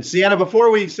 And Sienna, before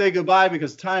we say goodbye,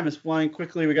 because time is flying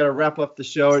quickly, we got to wrap up the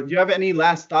show. Do you have any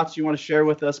last thoughts you want to share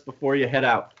with us before you head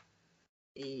out?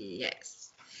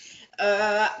 Yes.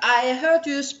 I heard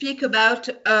you speak about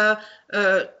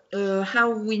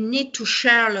how we need to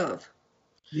share love.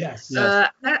 Yes.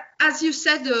 As you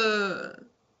said a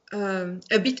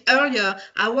bit earlier,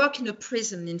 I work in a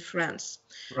prison in France.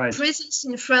 Right. Prisons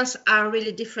in France are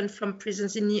really different from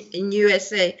prisons in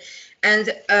USA.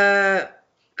 And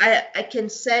I can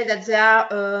say that they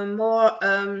are more,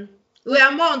 we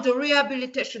are more on the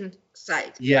rehabilitation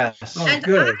side. Yes. And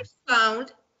good. I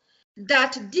found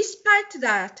that despite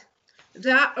that,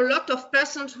 there are a lot of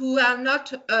persons who are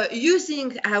not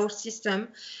using our system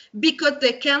because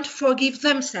they can't forgive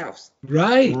themselves.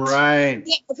 Right.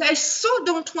 They so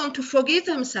don't want to forgive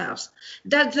themselves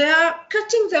that they are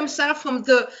cutting themselves from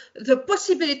the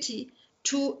possibility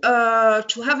to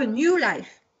have a new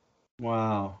life.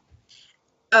 Wow.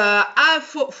 I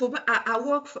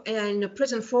work in a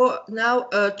prison for now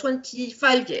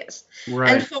 25 years.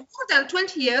 Right. And for more than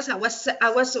 20 years, I was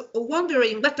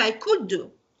wondering what I could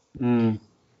do. Mm.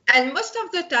 And most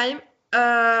of the time,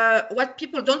 what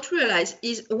people don't realize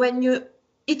is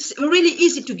it's really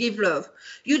easy to give love.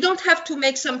 You don't have to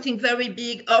make something very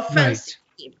big or fancy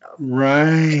to give love.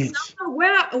 Right. So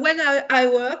when I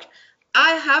work,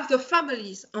 I have the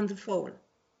families on the phone.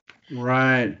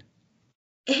 Right.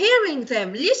 Hearing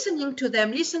them, listening to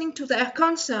their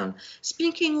concern,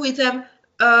 speaking with them,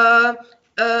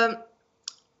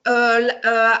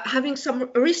 having some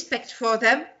respect for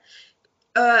them,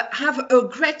 have a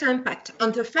great impact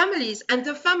on the families. And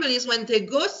the families, when they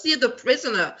go see the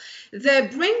prisoner, they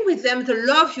bring with them the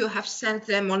love you have sent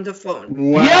them on the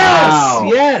phone. Wow.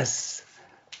 Yes.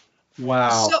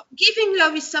 Wow. So giving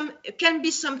love can be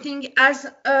something as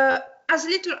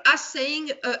little as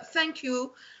saying thank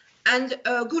you and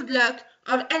good luck,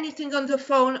 or anything on the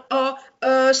phone, or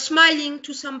smiling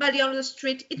to somebody on the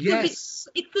street.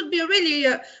 It could be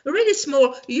really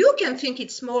small. You can think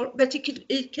it's small, but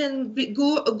it can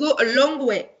go a long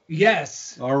way.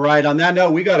 Yes. All right. On that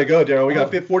note, we got to go, Daryl. We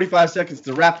got 45 seconds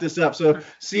to wrap this up. So,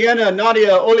 Sienna,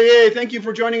 Nadia, Olivier, thank you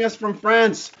for joining us from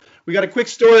France. We got a quick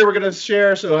story we're going to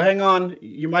share, so hang on.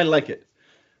 You might like it.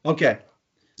 Okay.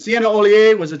 Sienna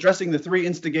Ollier was addressing the three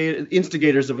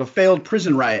instigators of a failed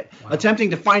prison riot,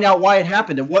 attempting to find out why it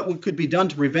happened and what could be done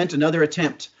to prevent another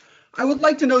attempt. I would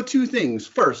like to know two things.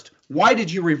 First, why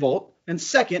did you revolt? And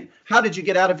second, how did you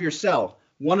get out of your cell?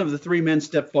 One of the three men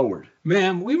stepped forward.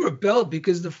 Ma'am, we rebelled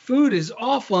because the food is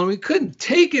awful and we couldn't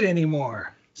take it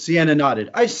anymore. Sienna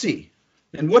nodded. I see.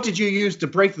 And what did you use to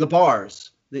break the bars?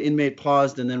 The inmate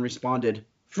paused and then responded,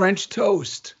 French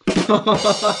toast.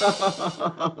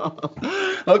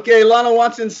 Okay, Lana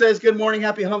Watson says, good morning,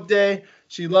 happy hump day.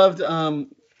 She loved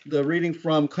the reading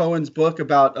from Cohen's book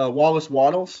about Wallace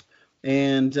Wattles.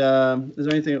 And is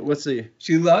there anything, let's see.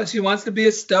 She wants to be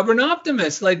a stubborn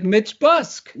optimist like Mitch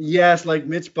Busk. Yes, like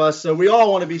Mitch Busk. So we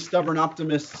all want to be stubborn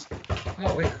optimists.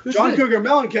 Oh, wait, who's John that? Cougar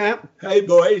Mellencamp. Hey,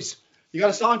 boys. You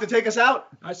got a song to take us out?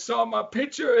 I saw my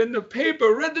picture in the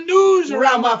paper, read the news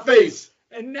Around my face.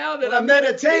 and now that I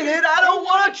meditated, I don't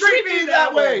want to treat me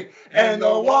that way. And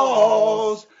the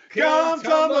walls come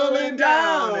tumbling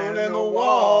down, and the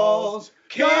walls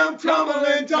came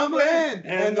tumbling,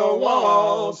 and the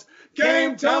walls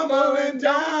came tumbling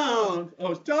down.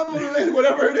 Oh, tumbling,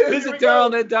 whatever it is. Visit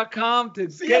DarylNet.com to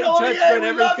get in touch with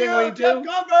everything we do.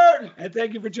 And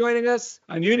thank you for joining us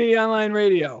on Unity Online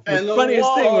Radio. And The the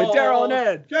funniest thing with walls Daryl and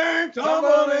Ed. came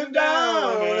tumbling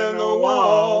down, and the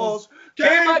walls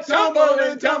came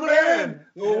tumbling,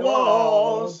 the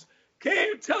walls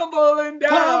Came tumbling down.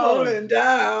 tumbling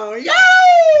down. Yay!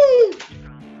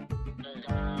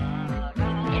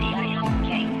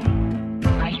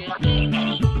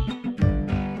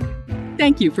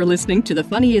 Thank you for listening to The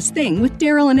Funniest Thing with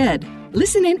Daryl and Ed.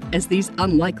 Listen in as these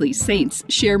unlikely saints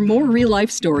share more real-life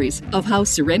stories of how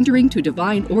surrendering to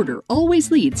divine order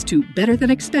always leads to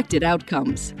better-than-expected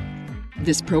outcomes.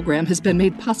 This program has been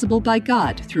made possible by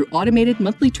God through automated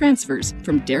monthly transfers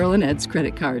from Daryl and Ed's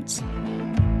credit cards.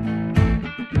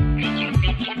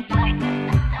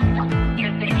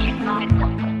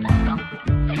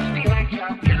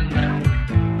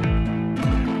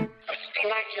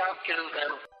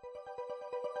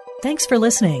 Thanks for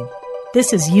listening.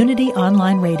 This is Unity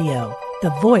Online Radio,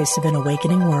 the voice of an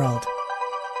awakening world.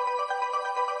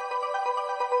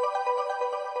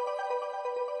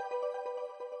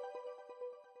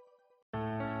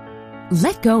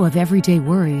 Let go of everyday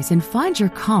worries and find your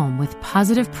calm with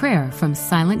positive prayer from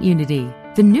Silent Unity,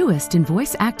 the newest in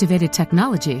voice-activated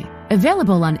technology,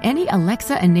 available on any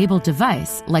Alexa-enabled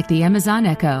device like the Amazon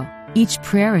Echo. Each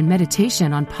prayer and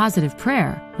meditation on positive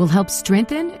prayer will help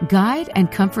strengthen, guide,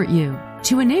 and comfort you.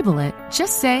 To enable it,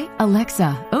 just say,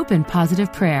 "Alexa, open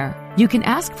positive prayer." You can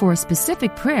ask for a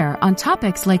specific prayer on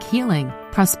topics like healing,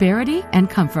 prosperity, and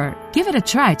comfort. Give it a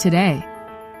try today.